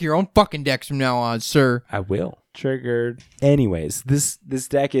can pick your own fucking decks from now on, sir. I will. Triggered. Anyways, this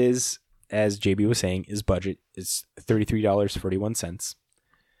deck is, as JB was saying, is budget. It's $33.41.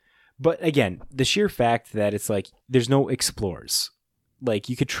 But again, the sheer fact that it's like there's no explores. Like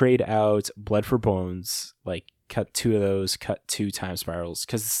you could trade out Blood for Bones, like cut 2 of those, cut 2 time spirals,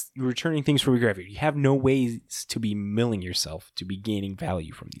 because you're returning things from your graveyard. You have no ways to be milling yourself to be gaining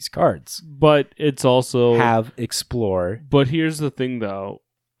value from these cards. But it's also. Have explore. But here's the thing, though.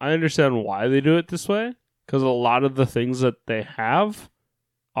 I understand why they do it this way, because a lot of the things that they have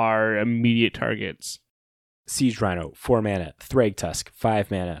are immediate targets. Siege Rhino, 4 mana. Thragtusk, 5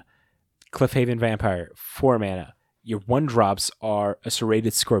 mana. Cliffhaven Vampire, 4 mana. Your 1-drops are a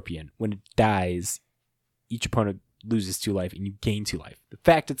Serrated Scorpion. When it dies, each opponent loses 2 life and you gain 2 life. The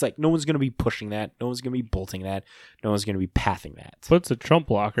fact it's like no one's going to be pushing that, no one's going to be bolting that, no one's going to be pathing that. But it's a trump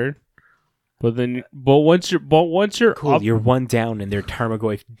blocker. But once you're Cool, up, you're 1 down and their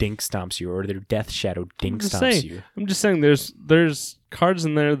Tarmogoyf dink stomps you, or their Death Shadow dink just stomps saying. you. I'm just saying there's cards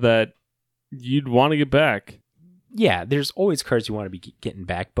in there that you'd want to get back. Yeah, there's always cards you want to be getting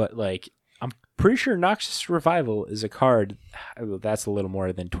back, but like I'm pretty sure Noxious Revival is a card that's a little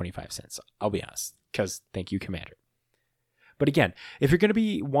more than 25 cents. I'll be honest, because thank you, Commander. But again, if you're going to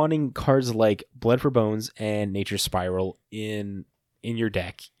be wanting cards like Blood for Bones and Nature's Spiral in your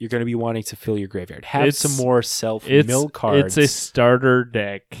deck, you're going to be wanting to fill your graveyard. Have some more self-mill cards. It's a starter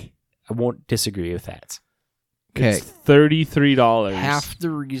deck. I won't disagree with that. Okay. It's $33. Half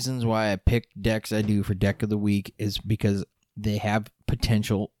the reasons why I pick decks I do for Deck of the Week is because they have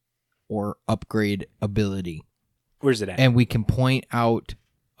potential or upgrade ability. Where's it at? And we can point out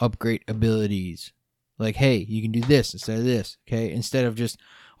upgrade abilities. Like, hey, you can do this instead of this, okay? Instead of just,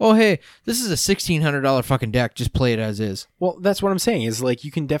 oh, hey, this is a $1,600 fucking deck. Just play it as is. Well, that's what I'm saying, is like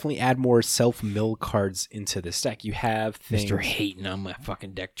you can definitely add more self-mill cards into this deck. You have things... Mr. hating on my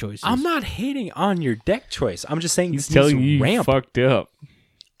fucking deck choices. I'm not hating on your deck choice. I'm just saying He's this telling needs you you ramp. fucked up.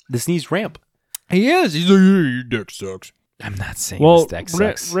 This needs ramp. He is. He's like, yeah, your deck sucks. I'm not saying Well, this deck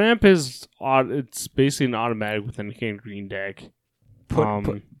sucks. ramp is odd. It's basically an automatic with any kind of green deck.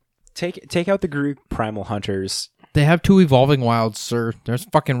 Take out the Greek Primal Hunters. They have 2 Evolving Wilds, sir. There's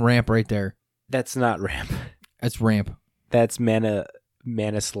fucking ramp right there. That's not ramp. That's ramp. That's mana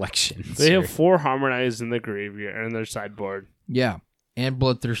selection. They sir. have 4 harmonized in the graveyard and their sideboard. Yeah. And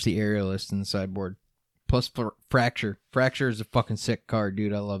Bloodthirsty Aerialist in the sideboard. Plus Fracture. Fracture is a fucking sick card,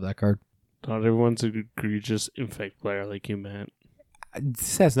 dude. I love that card. Not everyone's an egregious infect player like you, man.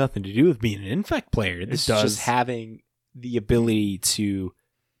 This has nothing to do with being an infect player. This is does. just having the ability to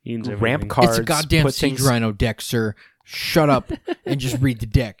Means ramp everything. cards. It's a goddamn put Siege things- Rhino deck, sir. Shut up and just read the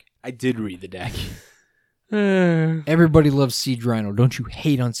deck. I did read the deck. Everybody loves Siege Rhino. Don't you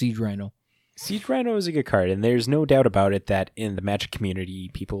hate on Siege Rhino? Siege Rhino is a good card, and there's no doubt about it that in the Magic community,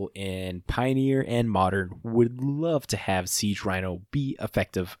 people in Pioneer and Modern would love to have Siege Rhino be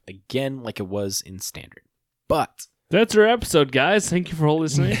effective again like it was in Standard. But That's our episode, guys. Thank you for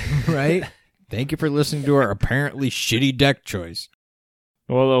listening. Right? Thank you for listening to our apparently shitty deck choice.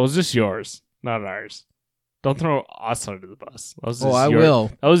 Well, that was just yours, not ours. Don't throw us under the bus. That was just I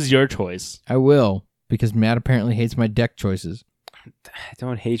will. That was your choice. I will, because Matt apparently hates my deck choices. I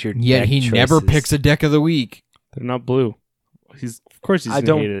don't hate your Yet deck he never choices. picks a deck of the week. They're not blue. Of course he's I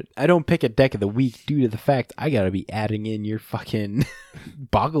gonna hate it. don't pick a deck of the week due to the fact I gotta be adding in your fucking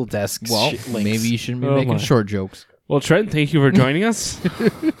Boggle Desk Well, links. maybe you shouldn't be Oh making my. short jokes. Well, Trent, thank you for joining us.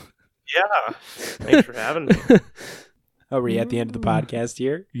 Yeah. Thanks for having me. Are we at the end of the podcast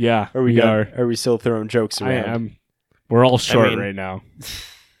here? Yeah, Are we we done? are. Are we still throwing jokes I around? am. We're all short mean- right now.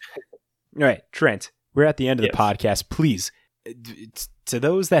 All right, Trent, we're at the end of the Yes. podcast. Please, to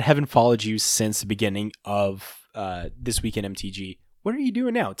those that haven't followed you since the beginning of This Week in MTG, what are you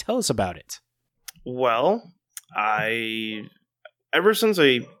doing now? Tell us about it. Well, ever since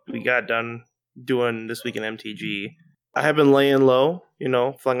we got done doing This Week in MTG, I have been laying low,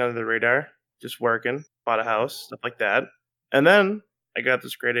 flying under the radar, just working, bought a house, stuff like that. And then I got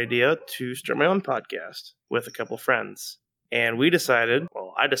this great idea to start my own podcast with a couple friends. And I decided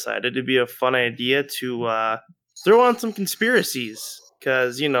it'd be a fun idea to throw on some conspiracies.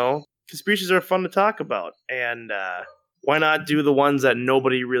 Because, conspiracies are fun to talk about. And why not do the ones that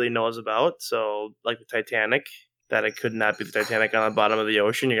nobody really knows about? So, like the Titanic, that it could not be the Titanic on the bottom of the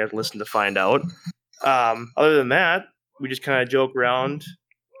ocean. You got to listen to find out. Other than that, we just kind of joke around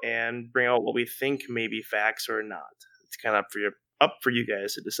and bring out what we think may be facts or not. It's kind of up for you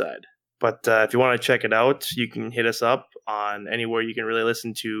guys to decide. But if you want to check it out, you can hit us up on anywhere you can really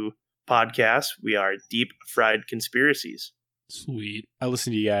listen to podcasts. We are Deep Fried Conspiracies. Sweet. I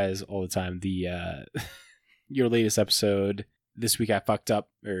listen to you guys all the time. The your latest episode, This Week I Fucked Up,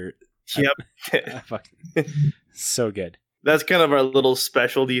 or Yep. I fucked. So good. That's kind of our little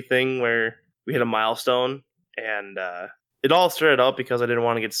specialty thing where we hit a milestone, and it all started out because I didn't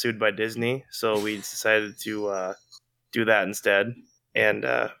want to get sued by Disney, so we decided to do that instead. And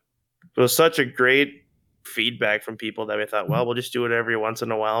it was such a great feedback from people that we thought, well, we'll just do it every once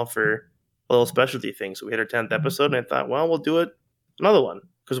in a while for a little specialty thing. So we hit our 10th episode, and I thought, well, we'll do it another one,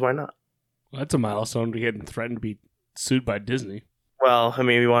 because why not? Well, that's a milestone to getting threatened to be sued by Disney. Well, I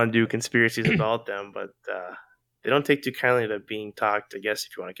mean, we want to do conspiracies about them, but they don't take too kindly to being talked, I guess,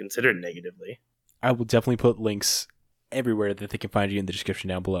 if you want to consider it negatively. I will definitely put links everywhere that they can find you in the description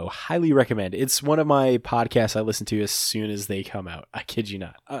down below. Highly recommend. It's one of my podcasts I listen to as soon as they come out. I kid you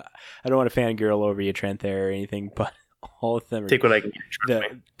not. I don't want to fangirl over you, Trent, there or anything, but all of them are Take what I can get.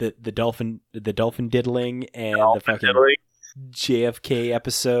 the dolphin diddling and Dolphin the fucking diddling. JFK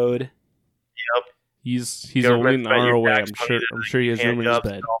episode. Yep. He's Government only an hour away. tax money I'm sure he has room in his handcuffs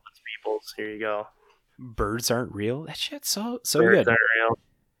bed. and all these peoples. Here you go. Birds aren't real. That shit's so Birds good. aren't real.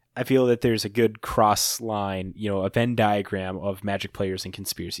 I feel that there's a good cross line, a Venn diagram of Magic players and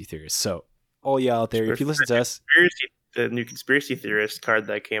conspiracy theorists. So all you out there, if you listen to us, The new conspiracy theorist card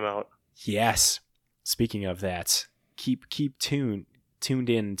that came out. yes. Speaking of that, keep tuned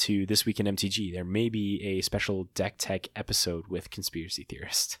in to This Week in MTG. There may be a special Deck Tech episode with conspiracy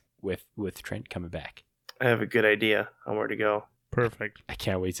theorist with Trent coming back. I have a good idea on where to go. Perfect. I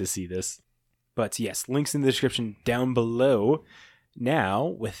can't wait to see this. But yes, links in the description down below. Now,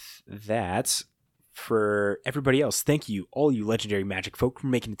 with that, for everybody else, thank you, all you legendary Magic folk, for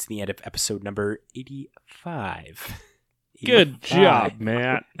making it to the end of episode number 85. Good 85 job,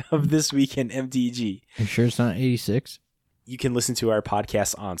 Matt. of This Week in MTG. You sure it's not 86? You can listen to our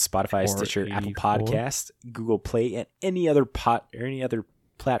podcast on Spotify, Or Stitcher, Apple 84. Podcast, Google Play, and any other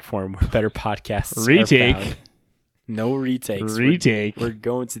platform where better podcasts Retake. are found. No retakes. Retake. We're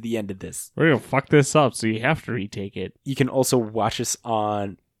going to the end of this. We're gonna fuck this up, so you have to retake it. You can also watch us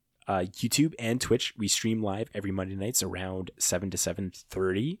on YouTube and Twitch. We stream live every Monday nights around 7 to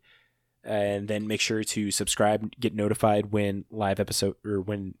 7:30. And then make sure to subscribe, get notified when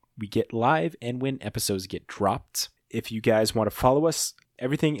when we get live and when episodes get dropped. If you guys want to follow us,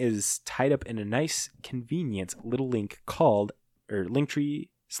 everything is tied up in a nice, convenient little link called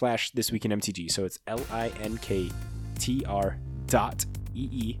Linktree/This Week in MTG. So it's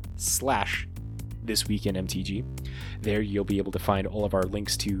linktr.ee/This Week in MTG. There you'll be able to find all of our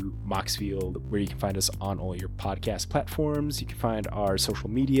links to Moxfield, where you can find us on all your podcast platforms. You can find our social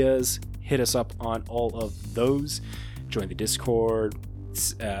medias. Hit us up on all of those. Join the Discord.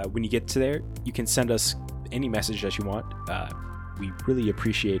 When you get to there, you can send us any message that you want. We really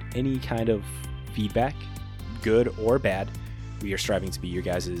appreciate any kind of feedback, good or bad. We are striving to be your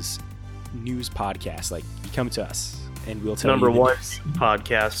guys' news podcast. Like, you come to us and we'll tell Number you the one news.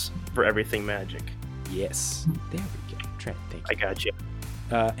 podcast for everything Magic. Yes. There we go. Trent, thank I you. got you.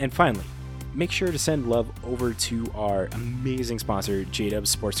 And finally, make sure to send love over to our amazing sponsor, JDub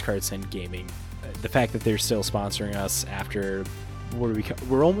Sports Cards and Gaming. The fact that they're still sponsoring us after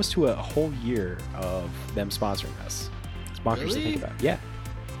we're almost to a whole year of them sponsoring us. It's bonkers to think about. Yeah.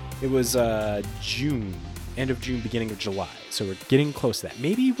 It was June, end of June, beginning of July. So we're getting close to that.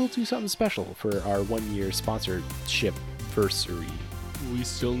 Maybe we'll do something special for our 1 year sponsorship anniversary. We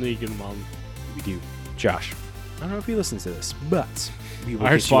still need to get them on. We do. Josh, I don't know if you listen to this, but we will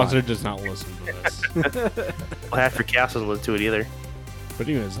Our get you on. sponsor does not listen to this. Well, half your cast doesn't listen to it either. But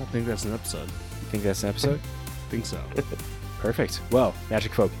anyways, I think that's an episode. You think that's an episode? I think so. Perfect. Well,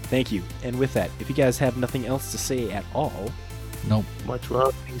 Magic Folk, thank you. And with that, if you guys have nothing else to say at all, Nope. Much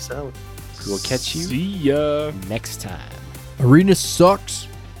love. Peace out. we'll catch you See ya. next time. Arena sucks.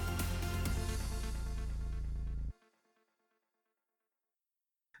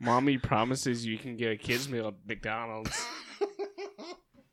 Mommy promises you can get a kids meal at McDonald's.